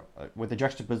picture with a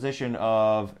juxtaposition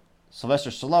of Sylvester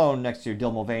Stallone next to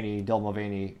Dylan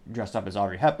Mulvaney dressed up as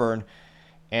Audrey Hepburn.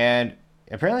 And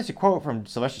apparently it's a quote from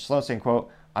Sylvester Stallone saying,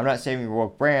 quote, I'm not saving your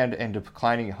woke brand and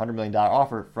declining a $100 million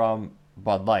offer from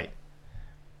Bud Light.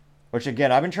 Which,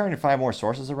 again, I've been trying to find more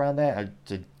sources around that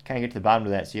to kind of get to the bottom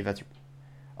of that, see if that's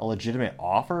a legitimate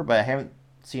offer, but I haven't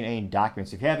seen any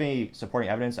documents. If you have any supporting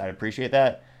evidence, I'd appreciate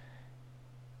that.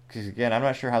 Because, again, I'm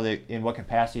not sure in what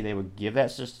capacity they would give that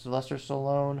to Sylvester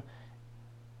Stallone.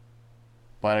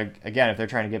 But, again, if they're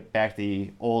trying to get back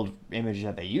the old image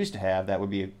that they used to have, that would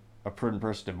be a prudent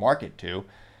person to market to.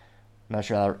 I'm not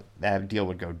sure how that deal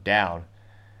would go down.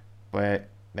 But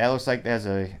that looks like there's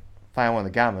a final one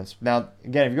of the comments. Now,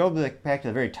 again, if you go back to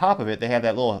the very top of it, they have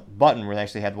that little button where they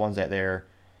actually had the ones that they're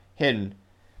hidden.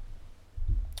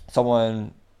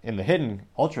 Someone in the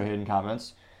ultra hidden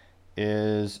comments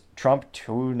is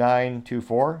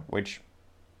Trump2924, which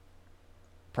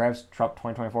perhaps Trump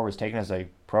 2024 was taken as a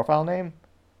profile name.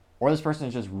 Or this person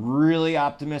is just really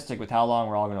optimistic with how long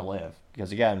we're all going to live.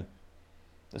 Because, again,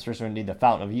 this person would need the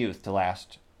fountain of youth to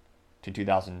last to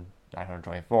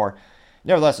 2924.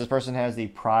 Nevertheless, this person has the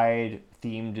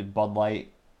Pride-themed Bud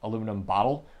Light aluminum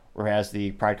bottle, where it has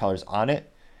the Pride colors on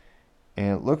it.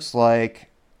 And it looks like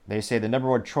they say the number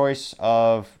one choice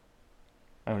of...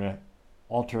 I'm going to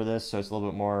alter this so it's a little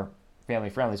bit more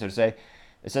family-friendly, so to say.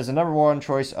 It says the number one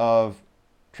choice of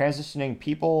transitioning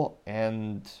people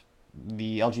and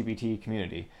the LGBT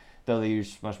community, though they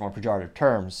use much more pejorative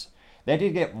terms. They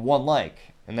did get 1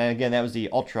 like. And then, again, that was the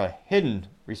ultra-hidden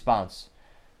response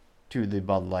to the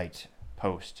Bud Light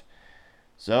post.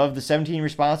 So of the 17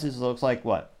 responses, it looks like,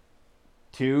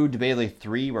 2, debatably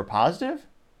 3 were positive?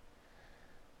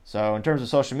 So in terms of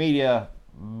social media,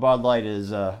 Bud Light is,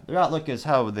 their outlook is,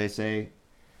 how would they say,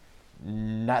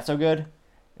 not so good.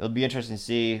 It'll be interesting to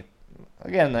see.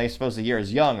 Again, I suppose the year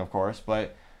is young, of course,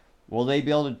 but will they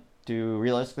be able to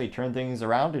realistically turn things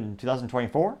around in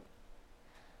 2024?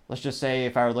 Let's just say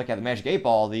if I were to look at the Magic 8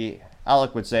 Ball, the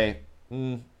outlook would say,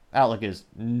 outlook is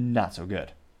not so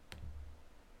good.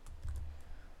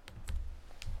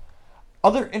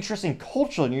 Other interesting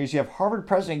cultural news, you have Harvard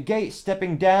President Gates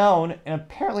stepping down, and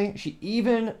apparently she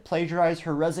even plagiarized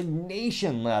her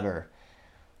resignation letter.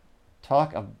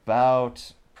 Talk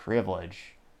about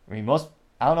privilege. I mean,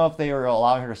 I don't know if they were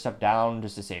allowing her to step down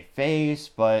just to save face,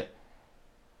 but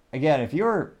again, if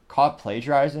you're caught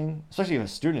plagiarizing, especially if a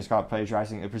student is caught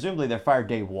plagiarizing, presumably they're fired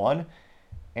day one,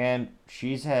 and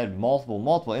she's had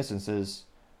multiple instances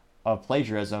of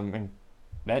plagiarism, and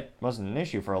that wasn't an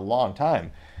issue for a long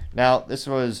time. Now, this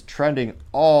was trending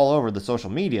all over the social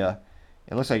media.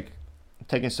 It looks like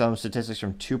taking some statistics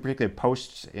from two particular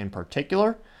posts in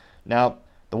particular. Now,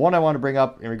 the one I want to bring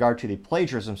up in regard to the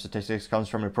plagiarism statistics comes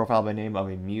from a profile by the name of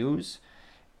a Muse,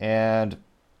 and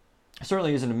it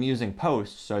certainly is an amusing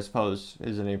post, so I suppose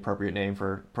is an appropriate name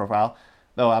for profile,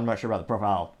 though I'm not sure about the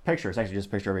profile picture. It's actually just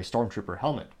a picture of a stormtrooper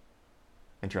helmet,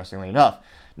 interestingly enough.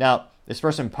 Now, this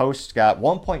person post got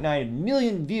 1.9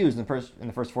 million views in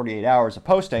the first 48 hours of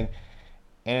posting,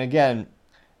 and again,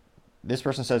 this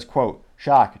person says, quote,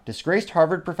 shock, disgraced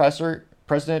Harvard professor,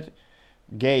 President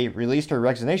Gay released her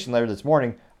resignation letter this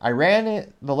morning. I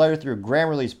ran the letter through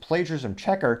Grammarly's plagiarism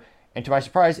checker, and to my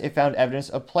surprise, it found evidence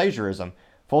of plagiarism.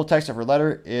 Full text of her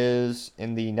letter is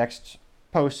in the next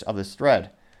post of this thread.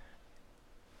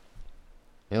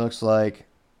 It looks like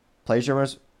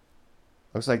plagiarism.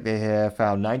 Looks like they have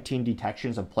found 19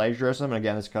 detections of plagiarism. And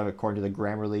again, this is according to the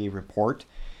Grammarly report.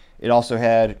 It also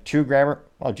had two grammar.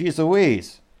 Oh, geez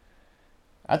Louise.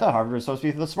 I thought Harvard was supposed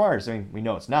to be the smartest. I mean, we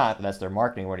know it's not, but that's their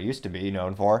marketing, what it used to be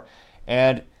known for.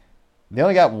 And they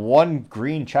only got one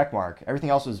green check mark. Everything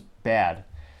else was bad.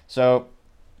 So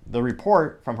the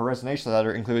report from her resignation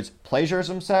letter includes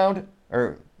plagiarism found.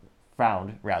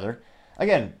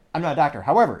 Again, I'm not a doctor.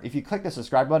 However, if you click the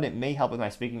subscribe button, it may help with my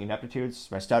speaking ineptitudes,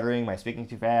 my stuttering, my speaking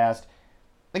too fast.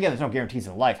 Again, there's no guarantees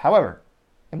in life. However,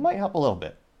 it might help a little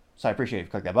bit. So I appreciate if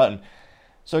you click that button.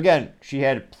 So again, she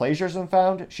had plagiarism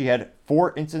found. She had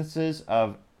 4 instances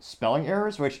of spelling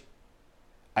errors, which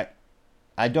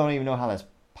I don't even know how that's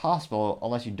possible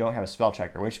unless you don't have a spell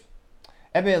checker, which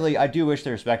admittedly, I do wish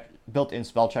there was built-in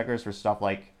spell checkers for stuff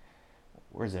like,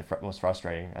 where is it most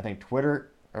frustrating? I think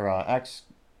Twitter or X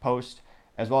post,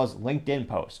 as well as LinkedIn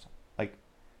post. Like,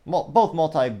 both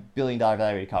multi-billion-dollar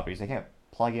valued companies. They can't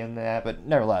plug in that, but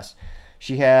nevertheless.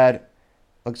 She had,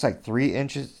 looks like 3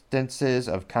 instances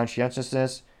of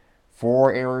conscientiousness,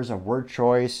 4 errors of word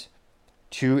choice,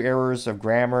 2 errors of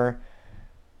grammar,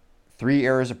 3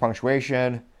 errors of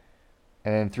punctuation,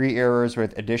 and 3 errors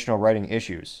with additional writing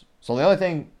issues. So the only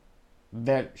thing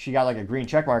that she got like a green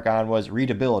check mark on was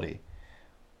readability.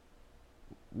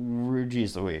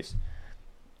 Jeez Louise.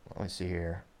 Let's see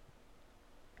here.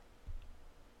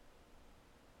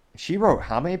 She wrote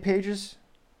how many pages?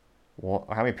 How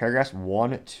many paragraphs?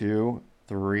 1, 2,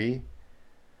 3,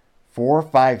 4,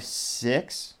 5,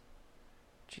 6.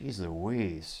 Jeez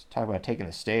Louise. Talk about taking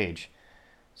the stage.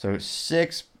 So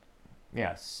 6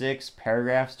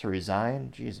 paragraphs to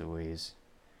resign. Jeez Louise.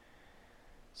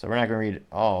 So we're not going to read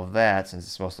all of that since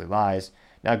it's mostly lies.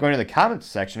 Now going to the comments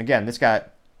section, again, this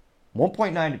got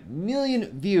 1.9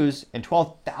 million views and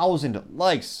 12,000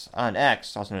 likes on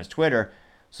X, also known as Twitter.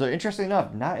 So interestingly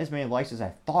enough, not as many likes as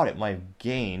I thought it might have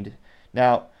gained.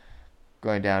 Now,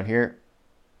 going down here.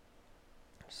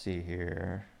 Let's see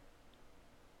here.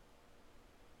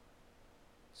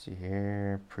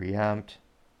 Preempt.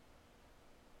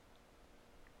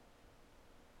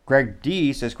 Greg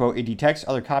D says, quote, it detects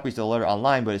other copies of the letter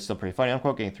online, but it's still pretty funny,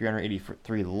 unquote, getting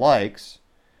 383 likes,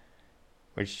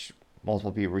 which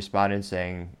multiple people responded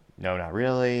saying, no, not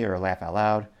really, or laugh out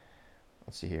loud.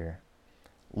 Let's see here.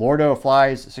 Lordo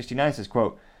Flies 69 says,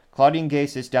 quote, Claudine Gay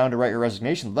sits down to write her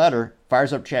resignation letter,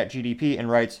 fires up ChatGPT, and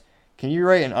writes, can you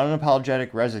write an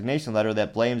unapologetic resignation letter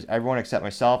that blames everyone except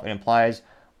myself and implies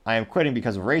I am quitting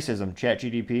because of racism,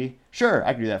 ChatGPT? Sure,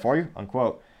 I can do that for you,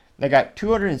 unquote. They got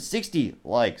 260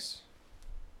 likes.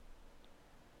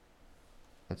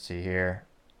 Let's see here.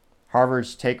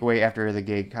 Harvard's takeaway after the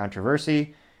gay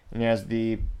controversy. And has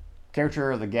the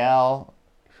character of the gal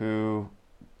who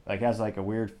has like a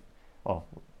weird,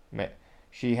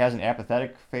 she has an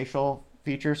apathetic facial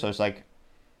feature, so it's like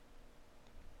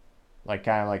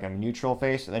kind of like a neutral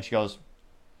face, and then she goes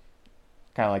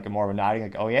kind of like a more of a nodding,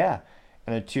 like, oh yeah.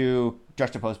 And the 2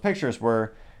 juxtaposed pictures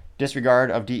were disregard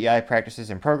of DEI practices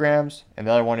and programs, and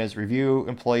the other one is review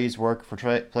employees' work for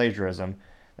plagiarism.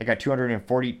 They got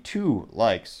 242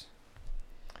 likes.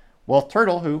 Wealth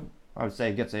Turtle, who I would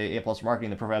say gets a A+ marking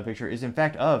in the profile picture, is in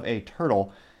fact of a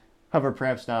turtle. However,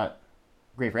 perhaps not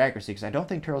great for accuracy, because I don't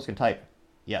think turtles can type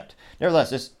yet. Nevertheless,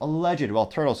 this alleged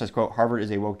Wealth Turtle says, quote, Harvard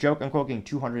is a woke joke, unquote, getting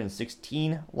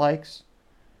 216 likes.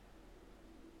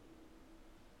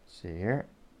 Let's see here.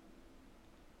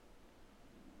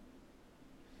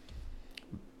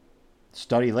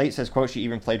 Study Late says, quote, she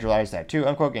even plagiarized that too,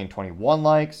 unquote, getting 21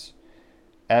 likes.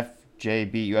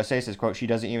 FJB USA says, quote, she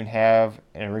doesn't even have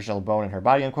an original bone in her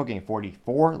body, unquote, getting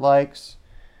 44 likes.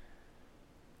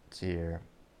 Let's see here.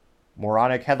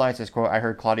 Moronic headline says, quote, I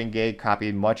heard Claudine Gay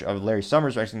copied much of Larry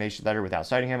Summers' resignation letter without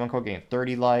citing him, unquote, getting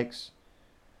 30 likes.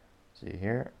 See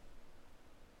here.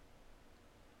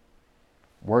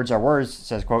 Words are words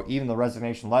says, quote, even the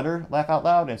resignation letter, laugh out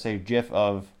loud, and say gif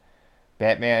of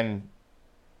Batman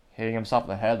hitting himself in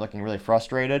the head, looking really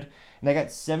frustrated. And they got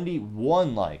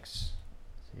 71 likes.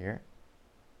 See here.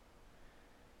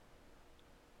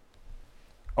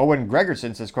 Owen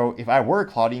Gregerson says, quote, if I were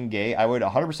Claudine Gay, I would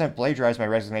 100% plagiarize my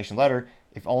resignation letter,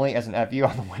 if only as an FU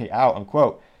on the way out,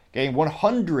 unquote. Getting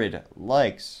 100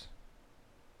 likes.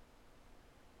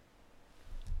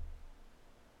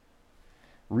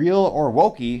 Real or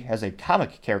Wokey has a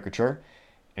comic caricature,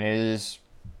 and it is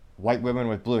white women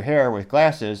with blue hair with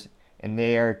glasses, and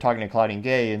they are talking to Claudine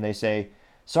Gay, and they say,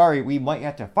 sorry, we might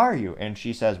have to fire you. And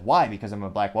she says, why? Because I'm a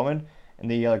black woman.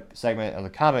 And the other segment of the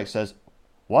comic says,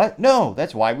 what? No,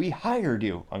 that's why we hired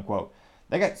you, unquote.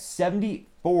 They got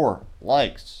 74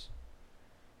 likes.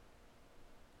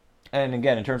 And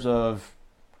again, in terms of,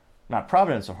 not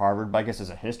provenance of Harvard, but I guess as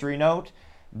a history note,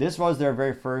 this was their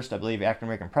very first, I believe,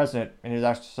 African-American president, and it is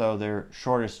also their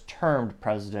shortest-termed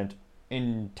president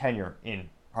in tenure in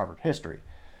Harvard history.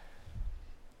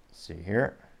 Let's see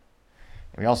here.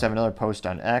 And we also have another post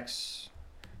on X.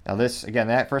 Now this, again,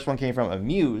 that first one came from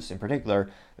Amuse in particular.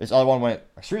 This other one went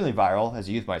extremely viral, as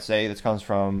the youth might say. This comes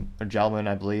from a gentleman,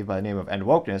 I believe, by the name of End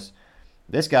Wokeness.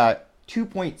 This got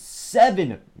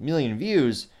 2.7 million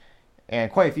views and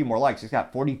quite a few more likes. It's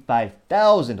got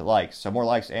 45,000 likes, so more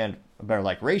likes and a better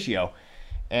like ratio.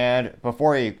 And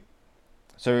before he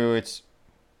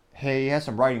has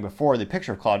some writing before the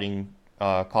picture of Claudine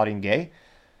Gay.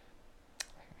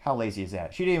 How lazy is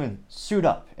that? She didn't even suit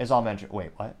up, as I'll mention.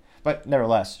 Wait, what? But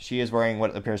nevertheless, she is wearing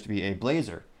what appears to be a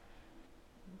blazer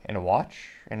and a watch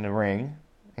and a ring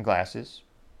and glasses.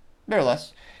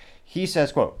 Nevertheless, he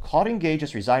says, quote, Claudine Gay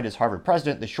just resigned as Harvard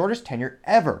president, the shortest tenure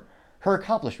ever. Her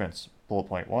accomplishments, bullet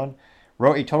point 1,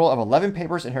 wrote a total of 11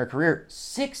 papers in her career,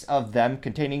 6 of them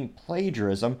containing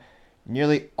plagiarism.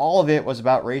 Nearly all of it was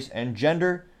about race and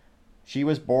gender. She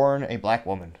was born a black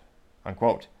woman,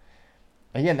 unquote.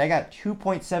 Again, they got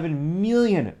 2.7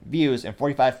 million views and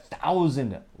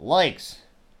 45,000 likes,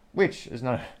 which is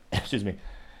not,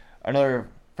 another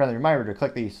friendly reminder to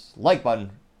click the like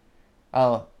button.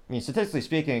 I mean, statistically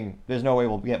speaking, there's no way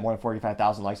we'll get more than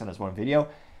 45,000 likes on this one video.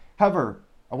 However,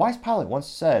 a wise pilot once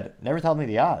said, never tell me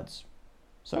the odds.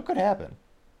 So it could happen.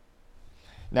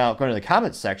 Now, going to the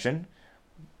comments section,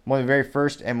 one of the very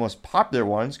first and most popular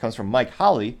ones comes from Mike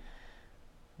Holly,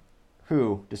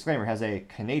 who, disclaimer, has a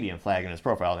Canadian flag in his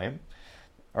profile name.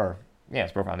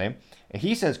 His profile name. And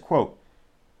he says, quote,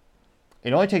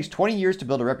 it only takes 20 years to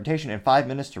build a reputation and 5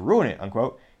 minutes to ruin it,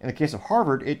 unquote. In the case of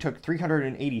Harvard, it took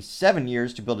 387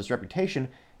 years to build its reputation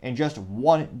and just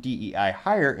one DEI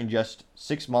hire in just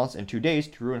 6 months and 2 days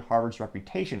to ruin Harvard's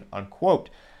reputation, unquote.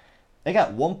 They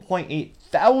got 1.8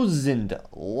 thousand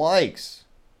likes.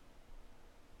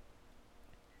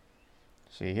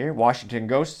 See here, Washington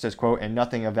Ghost says, quote, and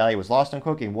nothing of value was lost,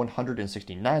 unquote, getting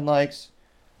 169 likes.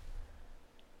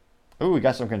 Ooh, we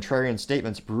got some contrarian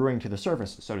statements brewing to the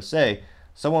surface, so to say.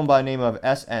 Someone by the name of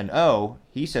SNO,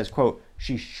 he says, quote,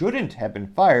 she shouldn't have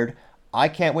been fired. I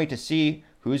can't wait to see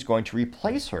who's going to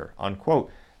replace her,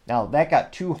 unquote. Now, that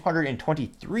got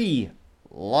 223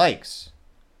 likes.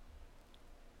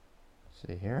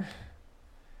 See here.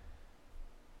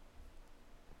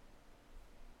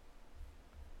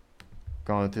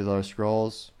 Going through those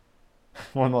scrolls.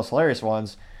 One of the most hilarious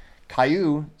ones,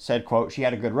 Caillou said, quote, she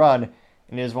had a good run.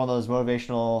 And it is one of those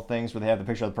motivational things where they have the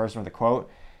picture of the person with the quote.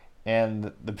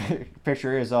 And the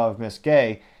picture is of Miss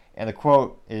Gay. And the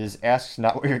quote is, ask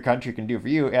not what your country can do for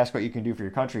you, ask what you can do for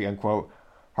your country, unquote.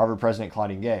 Harvard President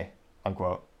Claudine Gay,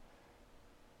 unquote.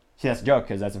 See, that's a joke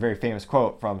because that's a very famous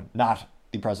quote from not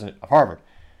the president of Harvard.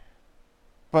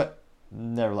 But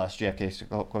nevertheless,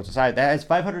 JFK quotes aside, that has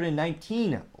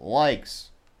 519 likes.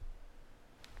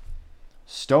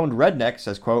 Stoned Redneck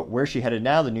says, quote, where's she headed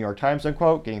now? The New York Times,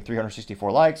 unquote, getting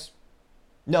 364 likes.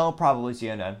 No, probably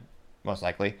CNN, most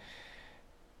likely.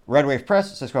 Red Wave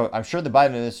Press says, quote, I'm sure the Biden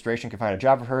administration can find a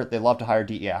job for her. They love to hire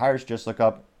DEI hires. Just look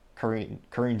up Karine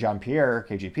Jean-Pierre,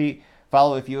 KGP.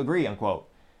 Follow if you agree, unquote.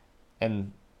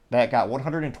 And that got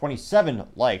 127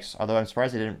 likes, although I'm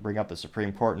surprised they didn't bring up the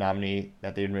Supreme Court nominee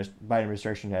that the Biden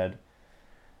administration had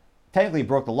technically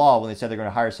broke the law when they said they're going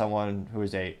to hire someone who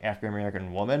is a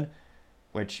African-American woman,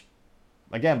 which,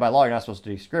 again, by law, you're not supposed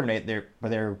to discriminate,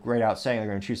 but they're right out saying they're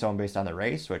going to choose someone based on their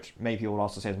race, which many people would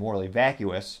also say is morally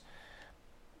vacuous.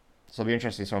 So it'll be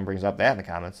interesting if someone brings up that in the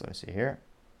comments. Let me see here.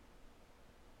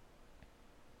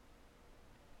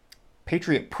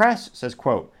 Patriot Press says,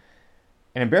 quote,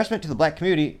 an embarrassment to the black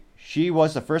community. She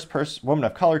was the first woman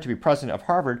of color to be president of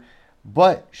Harvard,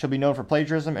 but she'll be known for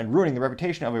plagiarism and ruining the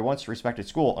reputation of a once respected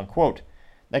school, unquote.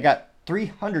 That got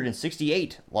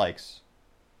 368 likes.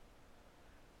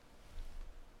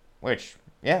 Which,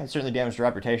 yeah, it certainly damaged her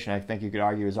reputation. I think you could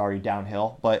argue is already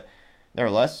downhill, but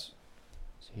nevertheless,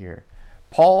 let's see here.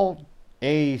 Paul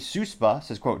A. Suspa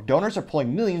says, quote, donors are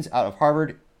pulling millions out of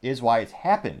Harvard is why it's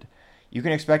happened. You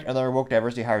can expect another woke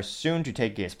diversity hire soon to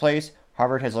take Gay's place.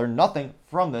 Harvard has learned nothing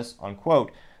from this,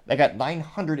 unquote. That got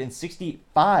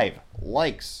 965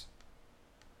 likes.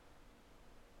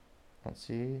 Let's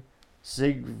see.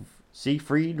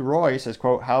 Siegfried Roy says,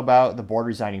 quote, how about the board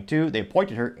resigning too? They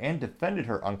appointed her and defended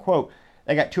her, unquote.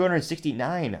 That got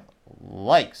 269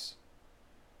 likes.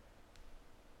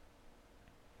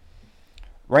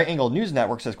 Right Angle News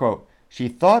Network says, quote, she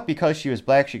thought because she was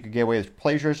black she could get away with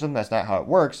plagiarism. That's not how it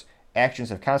works. Actions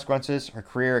have consequences. Her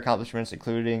career accomplishments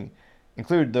include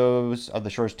those of the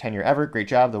shortest tenure ever. Great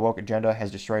job. The woke agenda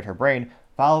has destroyed her brain.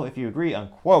 Follow if you agree,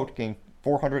 unquote, getting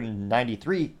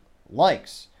 493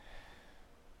 likes.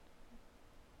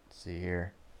 Let's see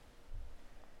here.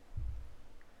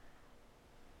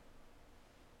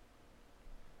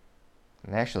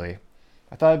 And actually,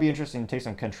 I thought it'd be interesting to take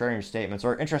some contrarian statements,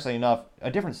 or interestingly enough,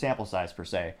 a different sample size per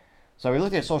se. So we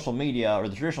looked at social media, or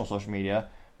the traditional social media,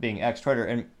 being X, Twitter,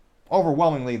 and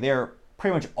overwhelmingly they're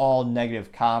pretty much all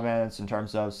negative comments in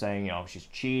terms of saying, you know, she's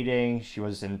cheating, she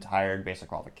wasn't hired based on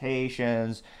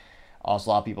qualifications. Also,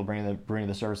 a lot of people bringing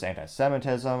the surface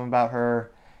anti-Semitism about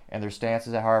her and their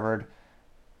stances at Harvard.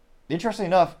 Interestingly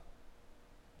enough,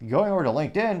 going over to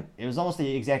LinkedIn, it was almost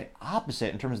the exact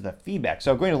opposite in terms of the feedback.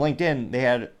 So going to LinkedIn, they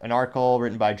had an article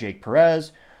written by Jake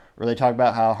Perez where they talk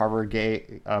about how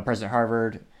President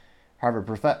Harvard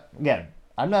again,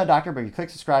 I'm not a doctor, but if you click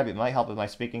subscribe, it might help with my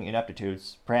speaking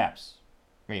ineptitudes, perhaps.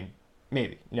 I mean,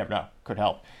 maybe. You never know. Could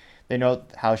help. They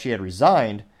note how she had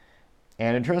resigned.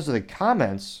 And in terms of the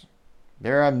comments,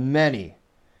 there are many.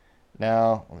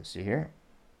 Now, let's see here.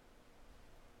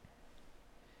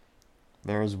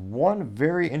 There was one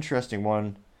very interesting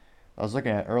one I was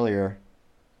looking at earlier.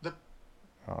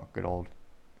 Oh, good old.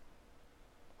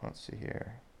 Let's see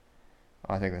here.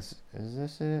 Oh, I think is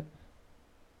this it?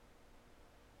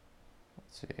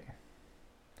 Let's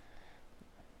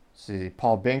see.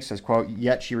 Paul Binks says, quote,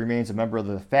 yet she remains a member of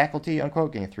the faculty,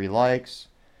 unquote, getting 3 likes.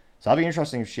 So that'll be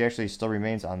interesting if she actually still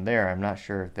remains on there. I'm not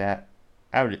sure if that,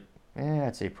 I'd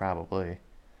say probably.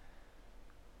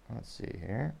 Let's see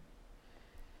here.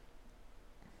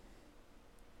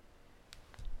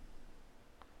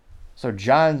 So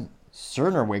John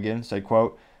Cernerwigan said,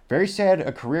 quote, very sad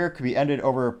a career could be ended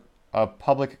over a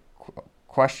public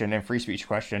question and free speech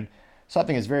question.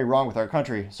 Something is very wrong with our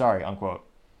country. Sorry, unquote.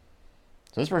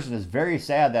 So this person is very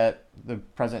sad that the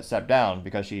president stepped down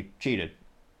because she cheated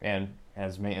and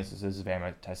has many instances of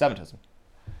anti-Semitism.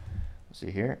 Let's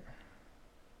see here.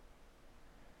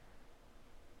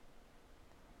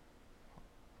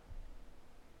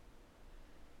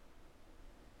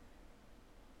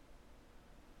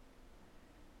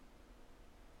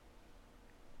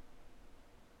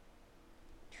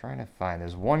 Trying to find.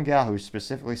 There's one gal who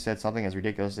specifically said something as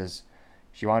ridiculous as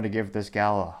she wanted to give this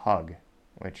gal a hug,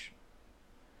 which,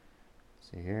 let's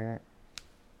see here.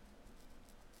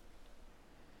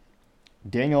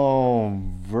 Daniel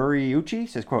Vuriucci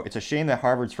says, quote, it's a shame that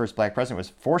Harvard's first black president was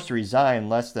forced to resign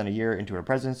less than a year into her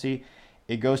presidency.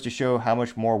 It goes to show how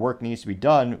much more work needs to be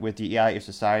done with DEI if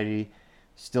society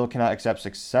still cannot accept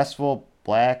successful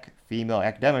black female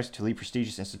academics to lead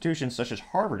prestigious institutions such as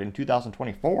Harvard in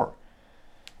 2024.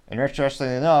 And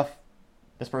interestingly enough,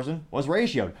 this person was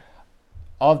ratioed.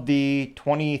 Of the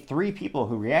 23 people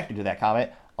who reacted to that comment,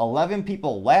 11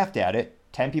 people laughed at it,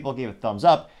 10 people gave a thumbs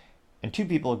up, and 2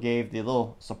 people gave the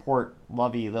little support,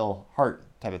 lovey little heart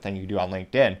type of thing you do on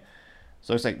LinkedIn.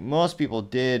 So it's like most people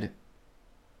did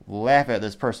laugh at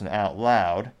this person out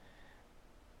loud.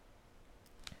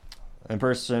 And the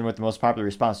person with the most popular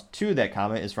response to that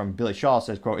comment is from Billy Shaw.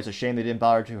 Says, quote, it's a shame they didn't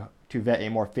bother to vet a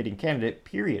more fitting candidate,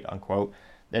 period, unquote.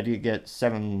 That did get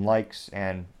 7 likes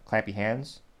and clappy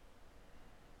hands.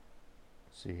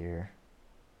 Let's see here.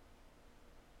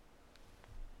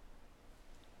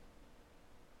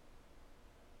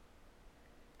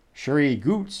 Shuri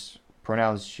Goots,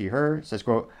 pronouns she, her, says,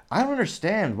 quote, I don't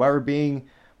understand why we're being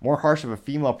more harsh of a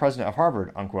female president of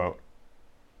Harvard, unquote.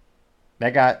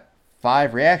 That got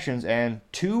 5 reactions, and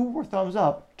 2 were thumbs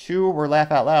up, 2 were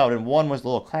laugh out loud, and 1 was the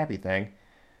little clappy thing.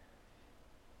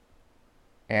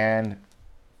 And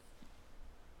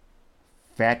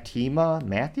Fatima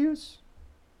Matthews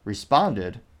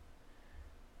responded.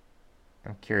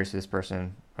 I'm curious, this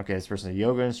person, okay, this person is a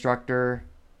yoga instructor.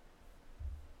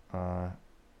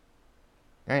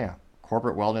 Yeah,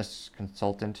 corporate wellness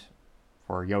consultant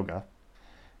for yoga.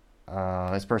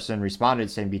 This person responded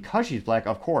saying, because she's black,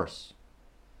 of course.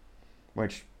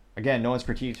 Which, again, no one's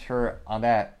critiqued her on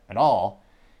that at all.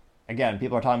 Again,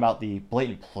 people are talking about the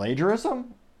blatant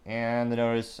plagiarism and the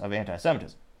notice of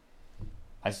anti-Semitism.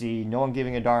 I see no one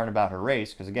giving a darn about her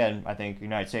race, because again, I think in the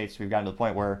United States, we've gotten to the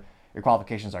point where your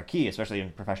qualifications are key, especially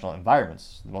in professional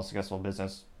environments. The most successful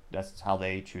business, that's how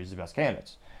they choose the best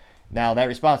candidates. Now, that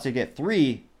response did get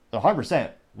 100%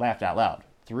 laughed out loud.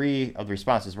 3 of the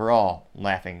responses were all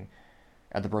laughing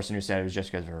at the person who said it was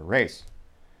just because of her race.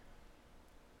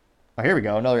 Oh, here we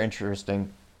go. Another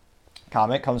interesting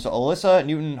comment comes to Alyssa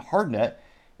Newton Hardnett.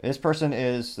 This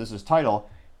is title,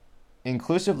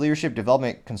 Inclusive Leadership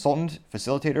Development Consultant,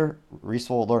 Facilitator,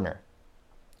 Resourceful Learner.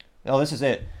 Now, this is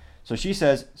it. So she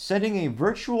says, sending a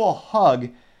virtual hug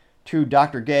to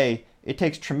Dr. Gay, it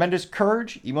takes tremendous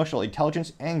courage, emotional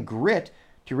intelligence, and grit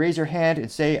to raise your hand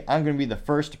and say, I'm going to be the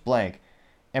first blank.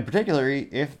 And particularly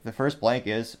if the first blank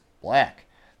is black.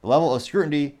 The level of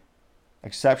scrutiny,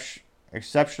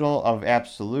 exceptional of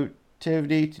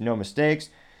absolutivity to no mistakes,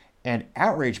 and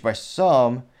outrage by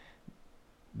some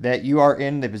that you are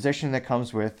in the position that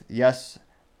comes with, yes,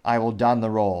 I will don the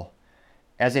role.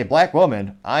 As a black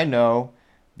woman, I know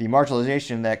the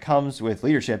marginalization that comes with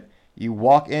leadership. You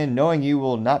walk in knowing you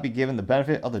will not be given the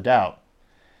benefit of the doubt.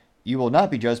 You will not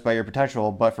be judged by your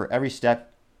potential, but for every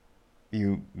step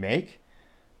you make.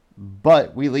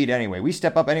 But we lead anyway. We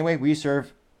step up anyway. We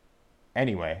serve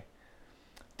anyway.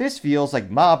 This feels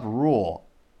like mob rule.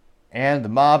 And the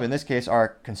mob, in this case,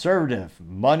 are conservative,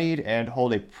 moneyed, and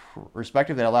hold a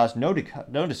perspective that allows no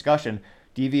discussion,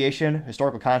 deviation,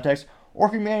 historical context, or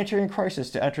humanitarian crisis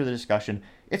to enter the discussion.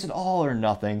 It's an all or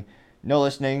nothing. No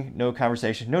listening, no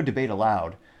conversation, no debate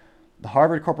allowed. The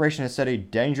Harvard Corporation has set a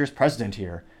dangerous precedent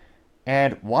here.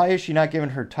 And why is she not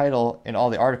given her title in all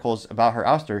the articles about her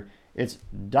ouster? It's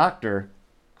Dr.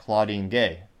 Claudine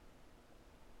Gay.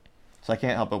 So I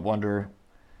can't help but wonder,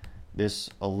 this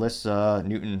Alyssa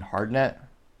Newton Hardnett.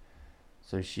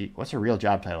 So what's her real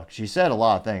job title? She said a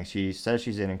lot of things. She says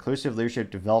she's an inclusive leadership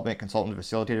development consultant,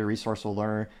 facilitator, resourceful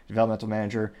learner, developmental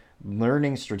manager,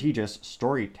 learning strategist,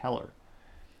 storyteller.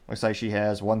 Looks like she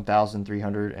has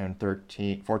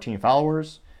 1,314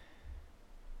 followers.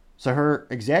 So her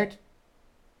exact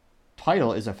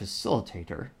title is a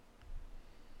facilitator.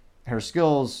 Her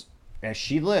skills, as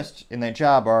she lists in that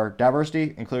job, are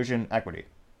diversity, inclusion, equity.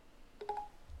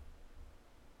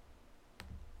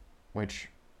 Which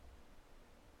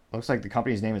looks like the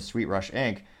company's name is Sweet Rush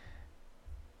Inc.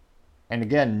 And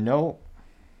again, what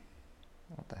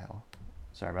the hell?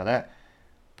 Sorry about that.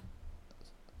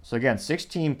 So again,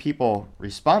 16 people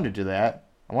responded to that.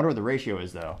 I wonder what the ratio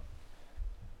is, though.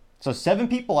 So 7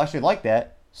 people actually liked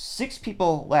that. 6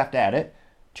 people laughed at it.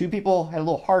 2 people had a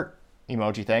little heart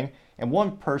emoji thing. And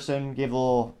 1 person gave a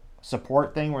little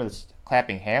support thing where it's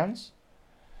clapping hands.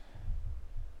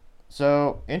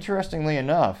 So, interestingly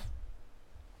enough,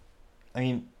 I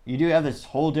mean, you do have this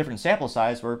whole different sample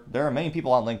size where there are many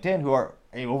people on LinkedIn who are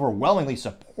overwhelmingly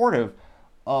supportive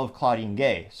of Claudine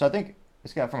Gay. So I think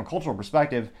it's got, from a cultural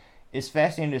perspective, it's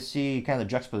fascinating to see kind of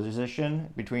the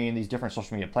juxtaposition between these different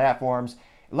social media platforms.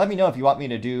 Let me know if you want me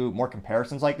to do more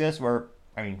comparisons like this, where,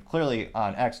 I mean, clearly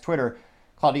on X, Twitter,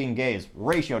 Claudine Gay is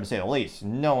ratio, to say the least.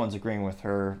 No one's agreeing with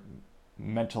her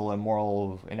mental and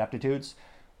moral ineptitudes,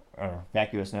 or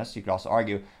vacuousness, you could also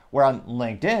argue. Where on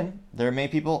LinkedIn, there are many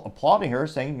people applauding her,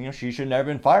 saying, she should never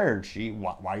have been fired.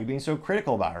 Why are you being so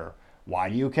critical about her? Why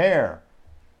do you care?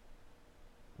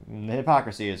 The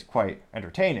hypocrisy is quite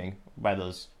entertaining by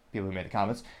those people who made the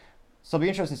comments. So it'll be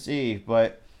interesting to see,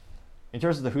 but in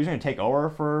terms of who's going to take over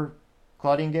for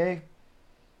Claudine Gay,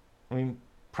 I mean,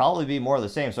 probably be more of the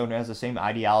same. Someone who has the same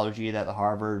ideology that the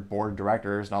Harvard board of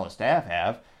directors and all the staff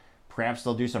have. Perhaps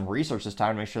they'll do some research this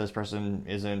time to make sure this person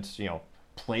isn't,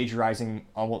 plagiarizing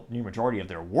almost the majority of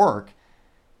their work.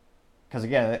 Because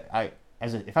again, if I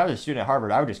was a student at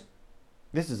Harvard, I would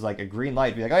this is like a green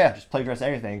light, be like, oh yeah, just plagiarize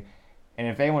everything. And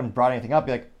if anyone brought anything up,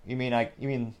 be like, you mean like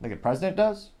the president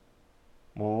does?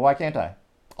 Well, why can't I?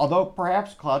 Although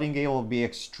perhaps Claudine Gay will be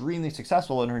extremely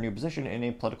successful in her new position in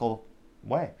a political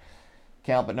way.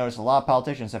 Can't help but notice a lot of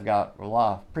politicians have got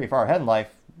pretty far ahead in life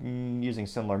using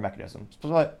similar mechanisms.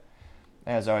 But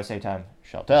as I always say, time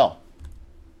shall tell.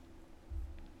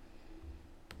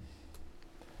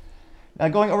 Now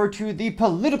going over to the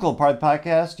political part of the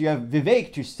podcast, you have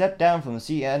Vivek to step down from the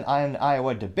CNN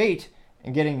Iowa debate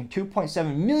and getting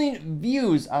 2.7 million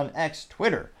views on X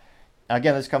Twitter. Now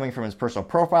again, this is coming from his personal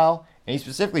profile, and he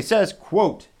specifically says,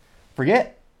 quote,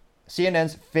 forget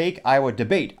CNN's fake Iowa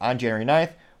debate on January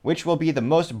 9th, which will be the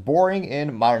most boring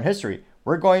in modern history. We're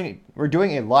We're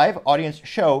doing a live audience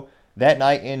show that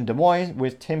night in Des Moines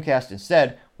with Timcast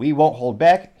instead. We won't hold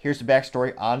back. Here's the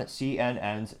backstory on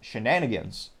CNN's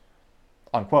shenanigans.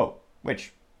 Unquote.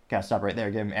 Which, gotta stop right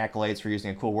there. Give him accolades for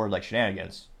using a cool word like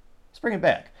shenanigans. Let's bring it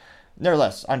back.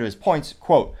 Nevertheless, onto his points.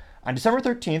 Quote, on December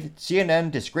 13th,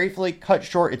 CNN disgracefully cut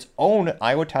short its own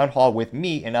Iowa town hall with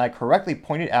me, and I correctly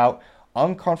pointed out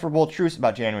uncomfortable truths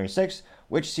about January 6th,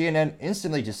 which CNN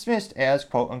instantly dismissed as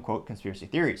quote-unquote conspiracy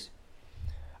theories.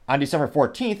 On December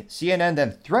 14th, CNN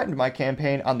then threatened my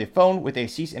campaign on the phone with a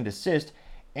cease and desist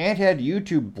and had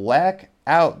YouTube black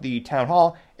out the town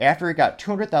hall after it got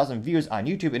 200,000 views on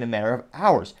YouTube in a matter of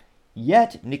hours.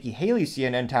 Yet, Nikki Haley's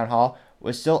CNN town hall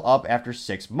was still up after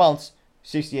 6 months,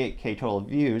 68K total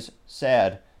views,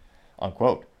 sad,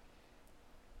 unquote.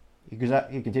 He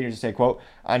continues to say, quote,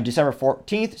 on December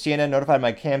 14th, CNN notified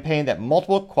my campaign that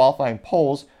multiple qualifying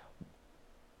polls,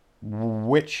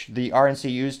 which the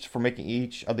RNC used for making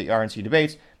each of the RNC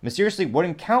debates, mysteriously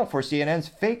wouldn't count for CNN's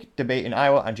fake debate in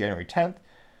Iowa on January 10th.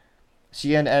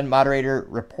 CNN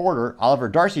reporter Oliver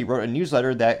Darcy wrote a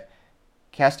newsletter that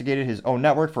castigated his own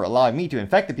network for allowing me to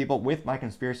infect the people with my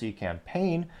conspiracy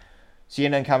campaign.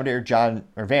 CNN commentator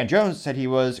Van Jones said he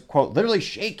was, quote, literally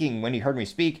shaking when he heard me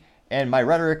speak, and my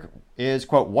rhetoric is,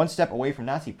 quote, one step away from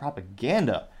Nazi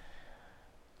propaganda.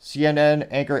 CNN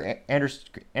anchor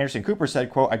Anderson Cooper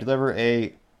said, quote, I deliver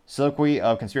a soliloquy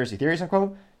of conspiracy theories,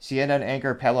 unquote. CNN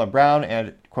anchor Pamela Brown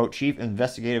and, quote, chief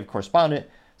investigative correspondent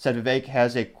said Vivek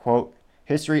has a, quote,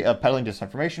 history of peddling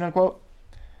disinformation, unquote.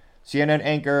 CNN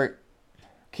anchor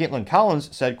Caitlin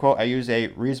Collins said, quote, I use a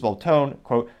reasonable tone,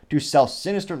 quote, to sell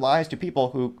sinister lies to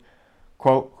people who,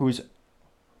 quote, who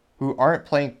aren't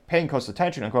paying close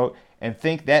attention, unquote, and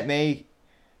think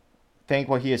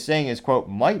what he is saying is, quote,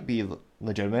 might be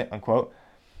legitimate, unquote.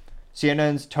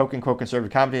 CNN's token, quote,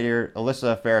 conservative commentator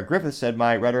Alyssa Farah Griffith said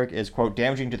my rhetoric is, quote,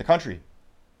 damaging to the country,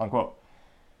 unquote.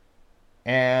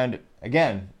 And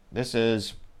again, this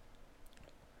is,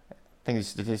 I think these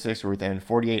statistics were within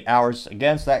 48 hours.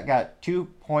 Again, so that got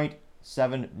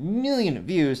 2.7 million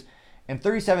views and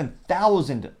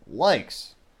 37,000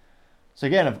 likes. So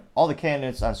again, of all the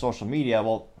candidates on social media,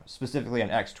 well, specifically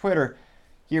on X, Twitter,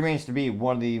 he remains to be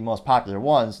one of the most popular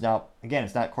ones. Now, again,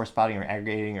 it's not corresponding or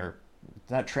aggregating or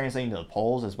it's not translating to the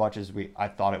polls as much as I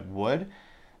thought it would.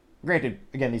 Granted,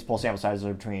 again, these poll sample sizes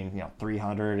are between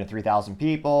 300 and 3,000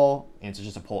 people, and it's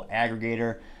just a poll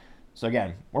aggregator. So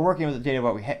again, we're working with the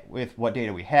data with what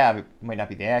data we have. It might not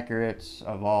be the accurate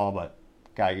of all, but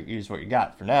gotta use what you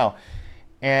got for now.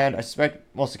 And I suspect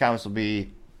most of the comments will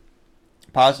be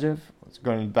positive. Let's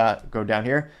go down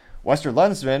here. Wester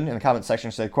Lensman in the comment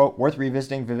section said, quote, worth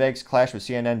revisiting Vivek's clash with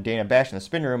CNN Dana Bash in the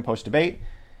spin room post-debate.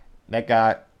 That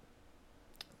got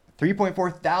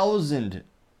 3.4 thousand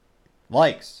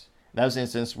likes. That was an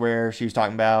instance where she was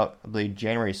talking about, I believe,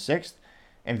 January 6th,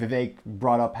 and Vivek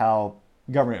brought up how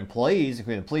government employees,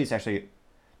 including the police, actually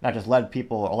not just allowed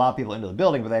people into the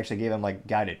building, but they actually gave them like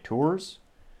guided tours.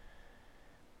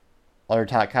 Other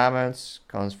top comments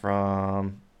comes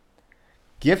from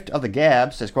Gift of the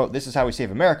Gab, says, quote, this is how we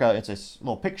save America. It's a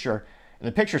little picture, and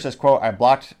the picture says, quote, I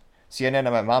blocked CNN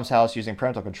at my mom's house using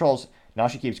parental controls. Now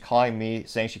she keeps calling me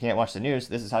saying she can't watch the news.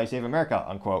 This is how you save America,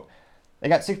 unquote. They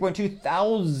got 6.2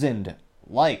 thousand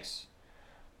likes.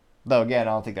 Though, again,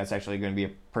 I don't think that's actually going to be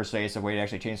a persuasive way to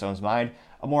actually change someone's mind.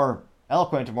 A more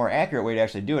eloquent, a more accurate way to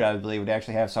actually do it, I would believe, would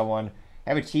actually have someone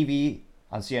have a TV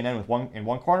on CNN in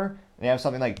one corner, and they have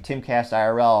something like Timcast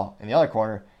IRL in the other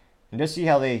corner, and just see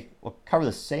how they will cover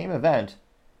the same event,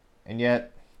 and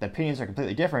yet the opinions are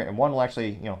completely different, and one will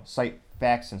actually, cite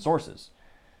facts and sources.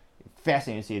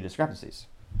 Fascinating to see the discrepancies.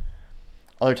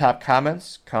 Other top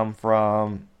comments come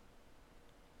from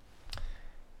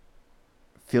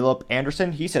Philip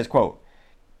Anderson. He says, quote,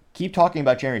 keep talking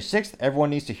about January 6th. Everyone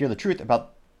needs to hear the truth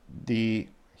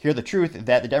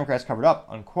that the Democrats covered up,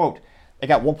 unquote. They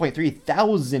got 1.3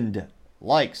 thousand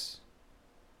likes.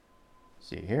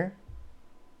 See here.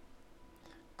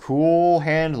 Cool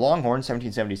Hand Longhorn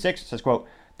 1776 says, quote,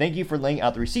 thank you for laying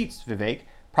out the receipts, Vivek.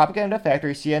 Propaganda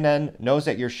Factory CNN knows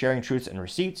that you're sharing truths and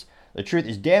receipts. The truth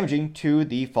is damaging to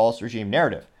the false regime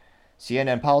narrative.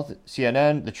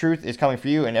 CNN, the truth is coming for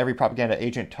you and every propaganda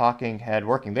agent talking head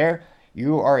working there.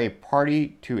 You are a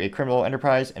party to a criminal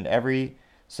enterprise, and every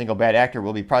single bad actor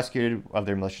will be prosecuted of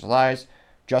their malicious lies.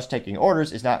 Just taking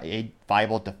orders is not a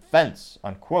viable defense,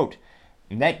 unquote.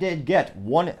 And that did get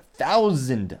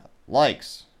 1,000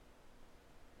 likes.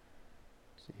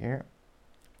 Let's see here.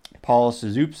 Paul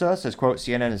Suzupsa says, quote,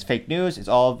 CNN is fake news. It's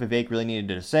all Vivek really needed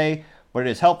to say, but it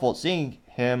is helpful seeing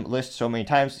him list so many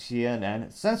times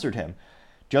CNN censored him.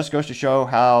 Just goes to show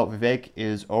how Vivek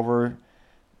is over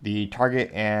the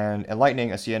target and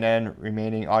enlightening a CNN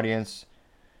remaining audience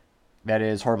that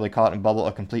is horribly caught in a bubble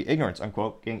of complete ignorance,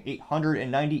 unquote, getting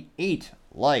 898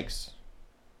 likes.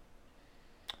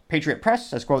 Patriot Press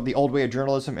says, quote, the old way of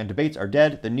journalism and debates are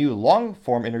dead. The new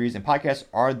long-form interviews and podcasts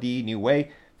are the new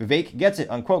way. Vivek gets it,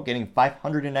 unquote, getting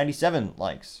 597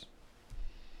 likes.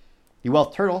 The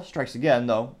Wealth Turtle strikes again,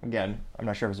 though. Again, I'm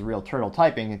not sure if it's a real turtle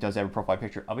typing. It does have a profile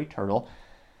picture of a turtle.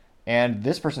 And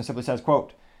this person simply says,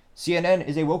 quote, CNN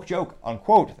is a woke joke,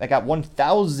 unquote. That got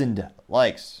 1,000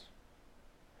 likes.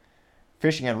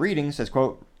 Fishing and Reading says,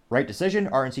 quote, right decision.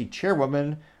 RNC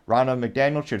chairwoman Ronna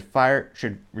McDaniel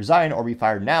should resign or be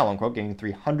fired now, unquote, getting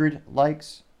 300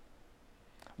 likes.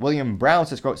 William Brown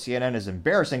says, quote, CNN is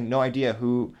embarrassing. No idea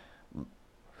who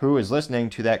is listening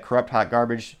to that corrupt hot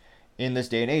garbage in this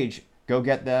day and age. Go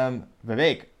get them,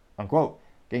 Vivek, unquote,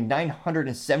 getting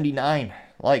 979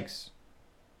 likes.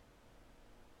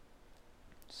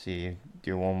 Let's see,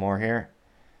 do one more here.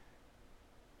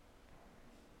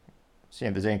 See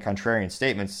if there's any contrarian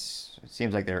statements. It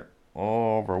seems like they're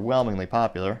overwhelmingly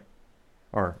popular,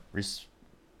 or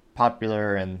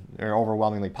popular, and they're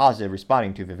overwhelmingly positive,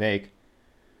 responding to Vivek.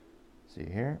 Let's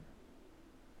see here.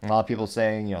 A lot of people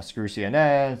saying, screw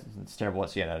CNN. It's terrible what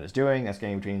CNN is doing. That's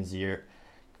getting between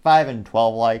 5 and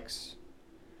 12 likes.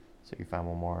 So you find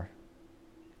one more.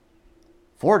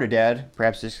 Florida Dad,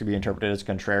 perhaps this could be interpreted as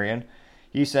contrarian.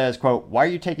 He says, quote, why are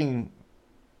you taking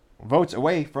votes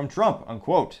away from Trump,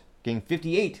 unquote, getting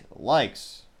 58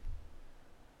 likes.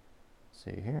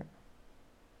 Let's see here.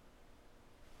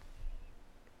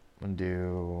 I'm gonna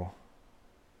do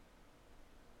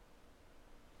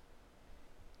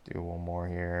one more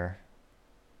here.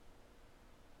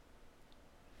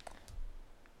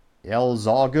 Yell's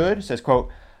all good says, quote,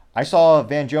 I saw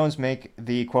Van Jones make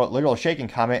the, quote, literal shaking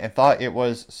comment and thought it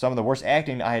was some of the worst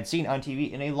acting I had seen on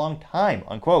TV in a long time,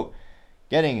 unquote,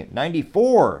 getting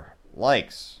 94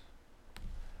 likes.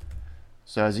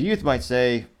 So as a youth might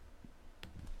say,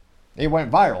 it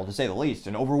went viral, to say the least,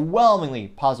 and overwhelmingly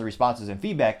positive responses and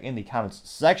feedback in the comments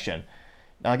section.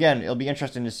 Now, again, it'll be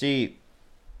interesting to see,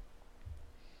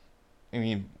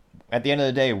 at the end of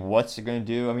the day, what's it going to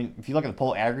do? If you look at the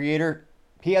poll aggregator,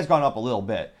 he has gone up a little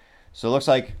bit. So it looks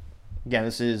like, again,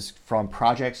 this is from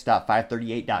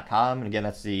projects.538.com. And again,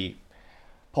 that's the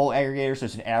poll aggregator. So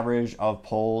it's an average of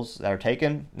polls that are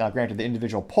taken. Now, granted, the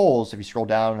individual polls, if you scroll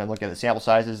down and look at the sample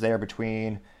sizes there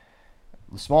between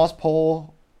the smallest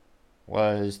poll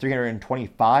was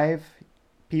 325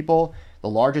 people. The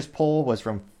largest poll was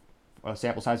from a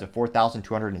sample size of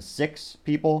 4,206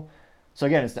 people. So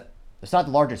again, it's not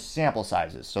the largest sample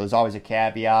sizes. So there's always a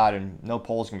caveat, and no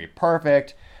poll is going to be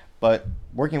perfect. But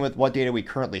working with what data we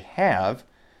currently have,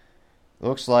 it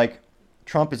looks like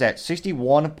Trump is at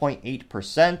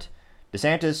 61.8%.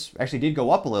 DeSantis actually did go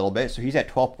up a little bit, so he's at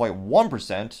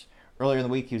 12.1%. Earlier in the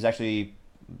week, he was actually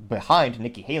behind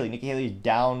Nikki Haley. Nikki Haley is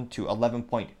down to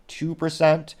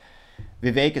 11.2%.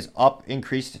 Vivek is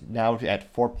increased now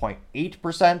at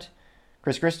 4.8%.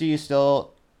 Chris Christie is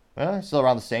still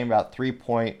around the same, about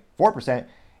 3.4%.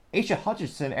 Asa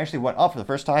Hutchinson actually went up for the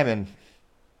first time in,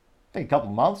 I think, a couple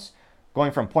months,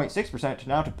 going from 0.6% to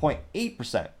now to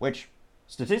 0.8%, which,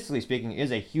 statistically speaking,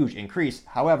 is a huge increase.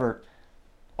 However,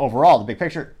 overall, the big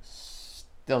picture,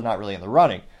 still not really in the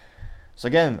running. So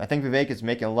again, I think Vivek is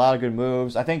making a lot of good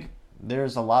moves. I think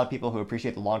there's a lot of people who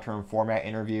appreciate the long-term format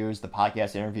interviews, the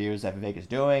podcast interviews that Vivek is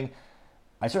doing.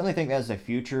 I certainly think that is the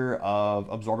future of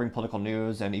absorbing political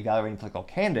news and evaluating political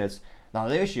candidates. Now,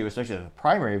 the issue, especially with the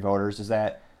primary voters, is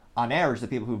that on average, the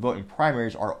people who vote in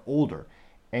primaries are older.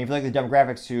 And if you look at the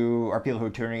demographics who are people who are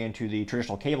tuning into the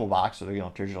traditional cable box, or the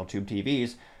traditional tube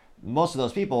TVs, most of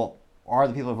those people are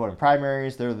the people who vote in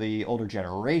primaries. They're the older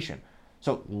generation.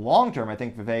 So long term, I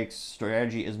think Vivek's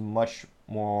strategy is much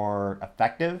more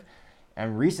effective.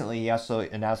 And recently, he also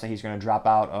announced that he's going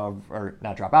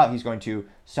to he's going to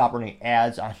stop running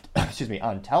ads on,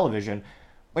 on television,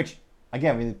 which,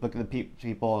 again, we look at the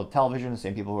people on television, the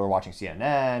same people who are watching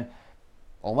CNN.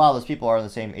 A lot of those people are in the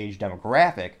same age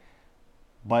demographic.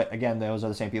 But again, those are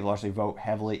the same people who actually vote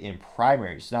heavily in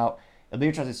primaries. Now, it'll be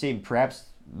interesting to see, perhaps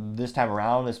this time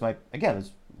around, there's a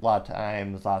lot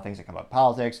of things that come up in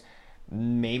politics.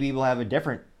 Maybe we'll have a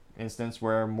different instance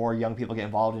where more young people get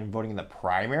involved in voting in the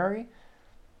primary.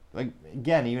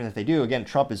 Again, even if they do,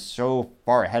 Trump is so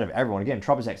far ahead of everyone. Again,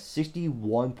 Trump is at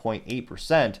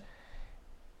 61.8%,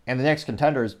 and the next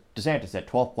contender is DeSantis at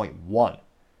 12.1%.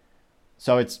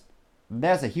 So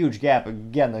that's a huge gap.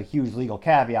 Again, the huge legal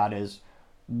caveat is,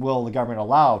 will the government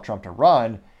allow Trump to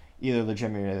run, either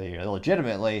legitimately or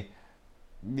illegitimately?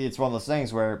 It's one of those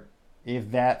things where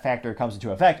if that factor comes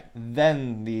into effect,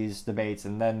 then these debates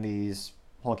and then these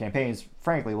whole campaigns,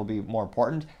 frankly, will be more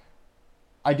important.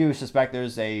 I do suspect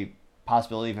there's a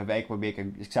possibility Vivek would make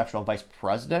an exceptional vice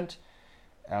president.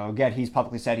 Again, he's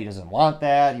publicly said he doesn't want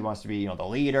that. He wants to be, the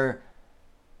leader.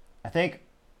 I think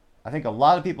a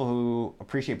lot of people who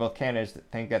appreciate both candidates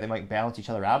think that they might balance each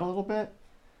other out a little bit.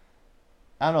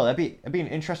 I don't know. That'd be an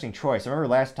interesting choice. I remember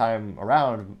last time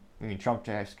around, Trump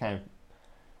just kind of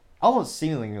almost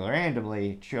seemingly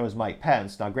randomly chose Mike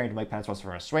Pence. Now, granted, Mike Pence was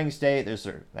from a swing state.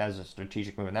 That was a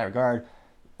strategic move in that regard.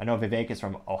 I know Vivek is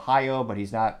from Ohio, but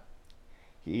he's not.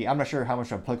 I'm not sure how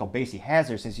much of a political base he has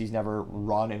there since he's never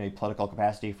run in a political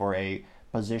capacity for a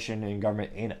position in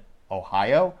government in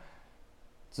Ohio.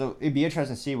 So it'd be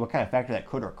interesting to see what kind of factor that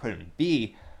could or couldn't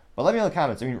be. But let me know in the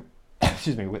comments.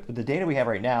 Excuse me, with the data we have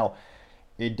right now,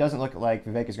 it doesn't look like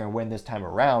Vivek is going to win this time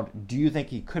around. Do you think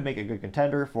he could make a good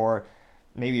contender for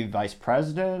maybe vice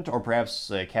president or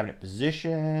perhaps a cabinet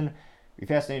position? It'd be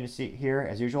fascinating to see here,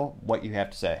 as usual, what you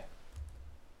have to say.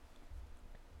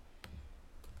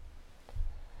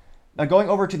 Now, going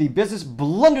over to the business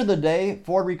blunder of the day,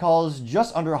 Ford recalls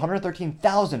just under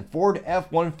 113,000 Ford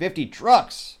F-150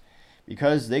 trucks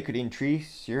because they could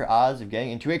increase your odds of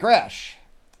getting into a crash.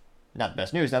 Not the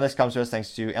best news. Now, this comes to us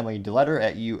thanks to Emily DeLetter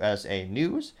at USA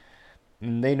News.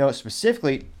 And they note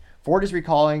specifically Ford is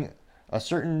recalling a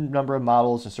certain number of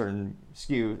models, a certain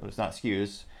SKU, it's not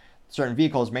SKUs, certain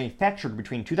vehicles manufactured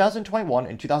between 2021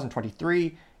 and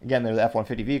 2023. Again, they're the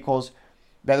F-150 vehicles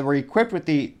that were equipped with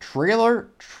the trailer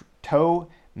tow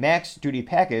max duty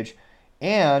package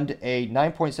and a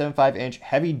 9.75 inch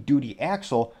heavy duty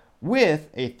axle with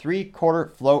a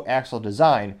 3/4 flow axle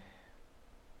design.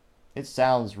 It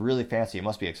sounds really fancy. It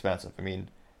must be expensive. The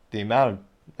amount of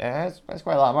that's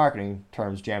quite a lot of marketing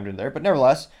terms jammed in there, but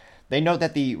nevertheless, they note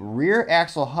that the rear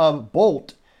axle hub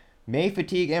bolt may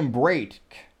fatigue and break.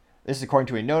 This is according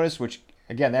to a notice, which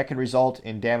again that can result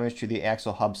in damage to the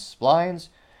axle hub splines.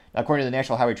 Now, according to the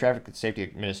National Highway Traffic Safety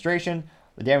Administration,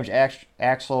 the damaged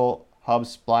axle hub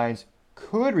splines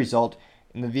could result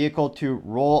in the vehicle to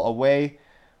roll away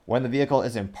when the vehicle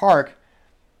is in park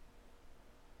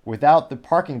without the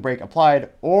parking brake applied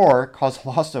or cause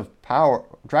loss of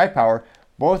drive power,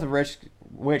 both of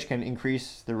which can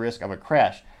increase the risk of a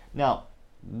crash. Now,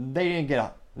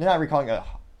 they're not recalling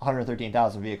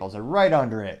 113,000 vehicles. They're right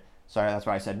under it. Sorry, that's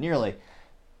why I said nearly.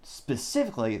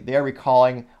 Specifically, they are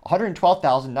recalling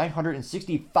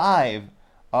 112,965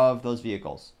 of those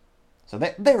vehicles. So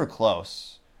they were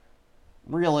close.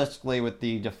 Realistically, with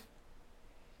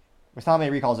how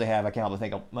many recalls they have, I can't help but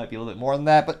think it might be a little bit more than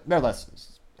that, but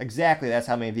nevertheless, exactly that's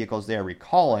how many vehicles they are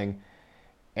recalling.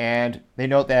 And they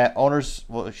note that owners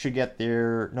should get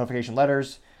their notification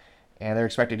letters, and they're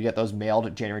expected to get those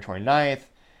mailed January 29th.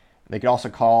 They could also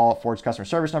call Ford's customer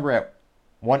service number at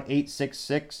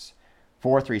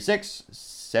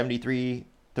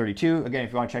 1-866-436-7332. Again,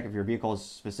 if you want to check if your vehicle is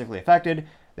specifically affected,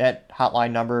 that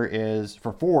hotline number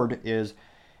for Ford is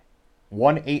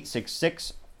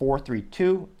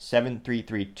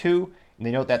 1-866-432-7332. And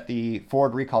they note that the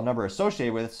Ford recall number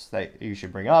associated with this that you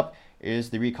should bring up is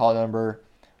the recall number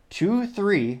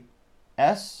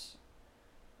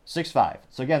 23S65.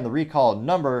 So again, the recall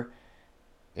number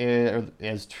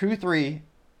is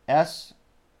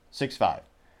 23S65.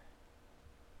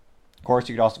 Of course,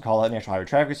 you could also call that National Highway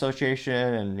Traffic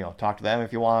Association and talk to them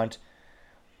if you want.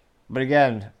 But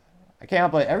again, I can't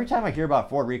help but every time I hear about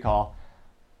Ford recall,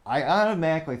 I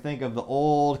automatically think of the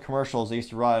old commercials they used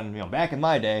to run, back in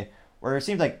my day, where it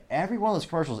seems like every one of those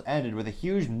commercials ended with a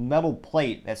huge metal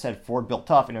plate that said Ford built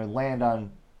tough, and it would land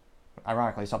on,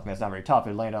 ironically, something that's not very tough.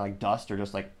 It would land on like dust or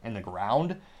just like in the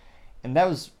ground, and that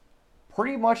was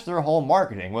pretty much their whole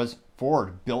marketing was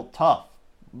Ford built tough.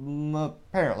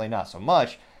 Apparently not so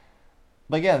much.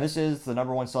 But again, this is the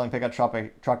number one selling pickup truck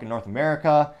in North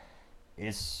America.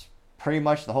 It's pretty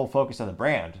much the whole focus of the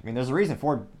brand. There's a reason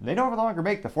Ford, they no longer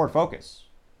make the Ford Focus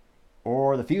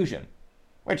or the Fusion,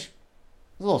 which is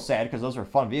a little sad because those are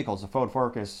fun vehicles, the Ford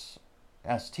Focus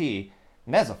ST.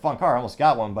 And that's a fun car. I almost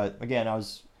got one, but again, I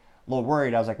was a little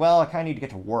worried. I was like, well, I kind of need to get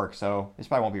to work, so this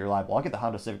probably won't be reliable. I'll get the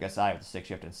Honda Civic Si with the stick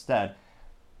shift instead.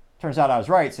 Turns out I was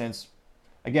right since,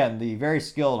 again, the very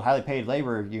skilled, highly paid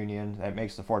labor union that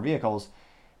makes the Ford vehicles,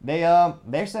 they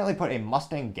accidentally put a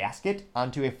Mustang gasket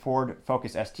onto a Ford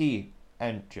Focus ST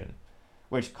engine,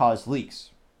 which caused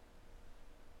leaks.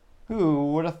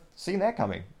 Who would have seen that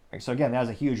coming? So again, that was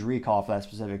a huge recall for that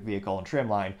specific vehicle and trim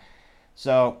line.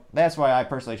 So that's why I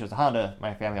personally chose the Honda.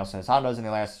 My family also has Hondas, and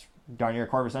they last darn near a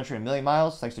quarter of a century, 1 million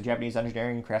miles, thanks to Japanese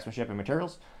engineering, craftsmanship, and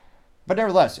materials. But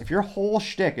nevertheless, if your whole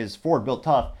shtick is Ford built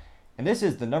tough, and this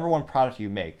is the number one product you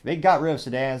make, they got rid of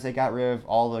sedans, they got rid of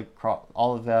all of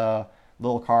the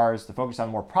little cars to focus on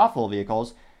more profitable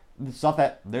vehicles, the stuff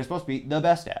that they're supposed to be the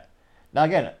best at. Now,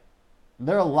 again,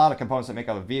 there are a lot of components that make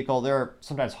up a vehicle. There are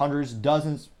sometimes hundreds,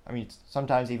 dozens,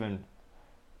 sometimes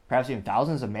perhaps even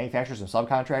thousands of manufacturers and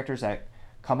subcontractors that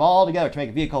come all together to make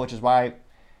a vehicle, which is why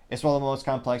it's one of the most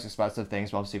complex, expensive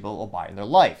things most people will buy in their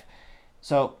life.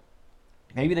 So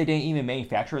maybe they didn't even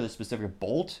manufacture the specific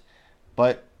bolt,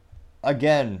 but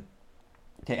again,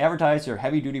 to advertise your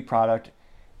heavy-duty product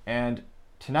and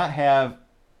to not have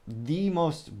the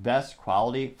most best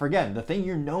quality, for again, the thing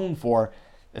you're known for,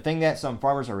 the thing that some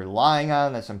farmers are relying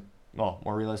on, that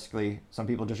more realistically, some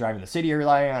people just driving the city are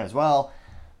relying on as well,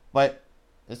 but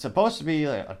it's supposed to be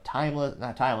like a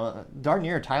darn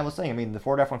near timeless thing. The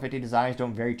Ford F-150 designs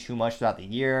don't vary too much throughout the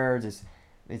year.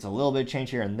 It's a little bit of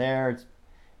change here and there.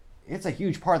 It's a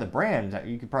huge part of the brand.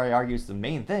 You could probably argue it's the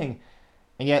main thing.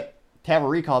 And yet, to have a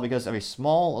recall because of a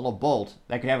small little bolt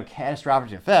that could have a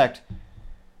catastrophic effect,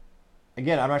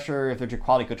 again, I'm not sure if their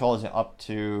quality control isn't up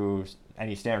to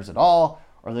any standards at all,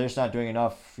 or they're just not doing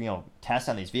enough, tests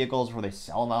on these vehicles before they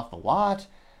sell them off the lot.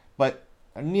 But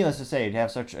needless to say, to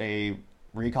have such a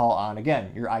recall on,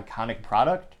 again, your iconic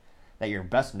product that you're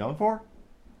best known for,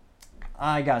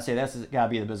 I gotta say, that's gotta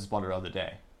be the business blunder of the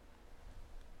day.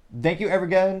 Thank you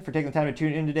again for taking the time to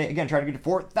tune in today. Again, trying to get to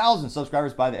 4,000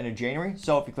 subscribers by the end of January.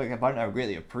 So if you click that button, I would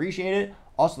greatly appreciate it.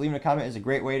 Also, leaving a comment is a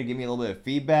great way to give me a little bit of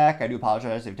feedback. I do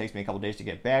apologize if it takes me a couple days to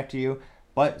get back to you,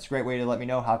 but it's a great way to let me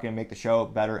know how can I make the show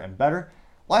better and better.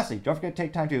 Lastly, don't forget to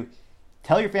take time to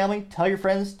tell your family, tell your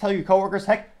friends, tell your coworkers,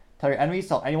 heck, tell your enemies,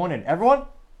 tell anyone and everyone.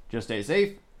 Just stay safe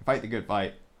and fight the good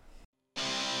fight.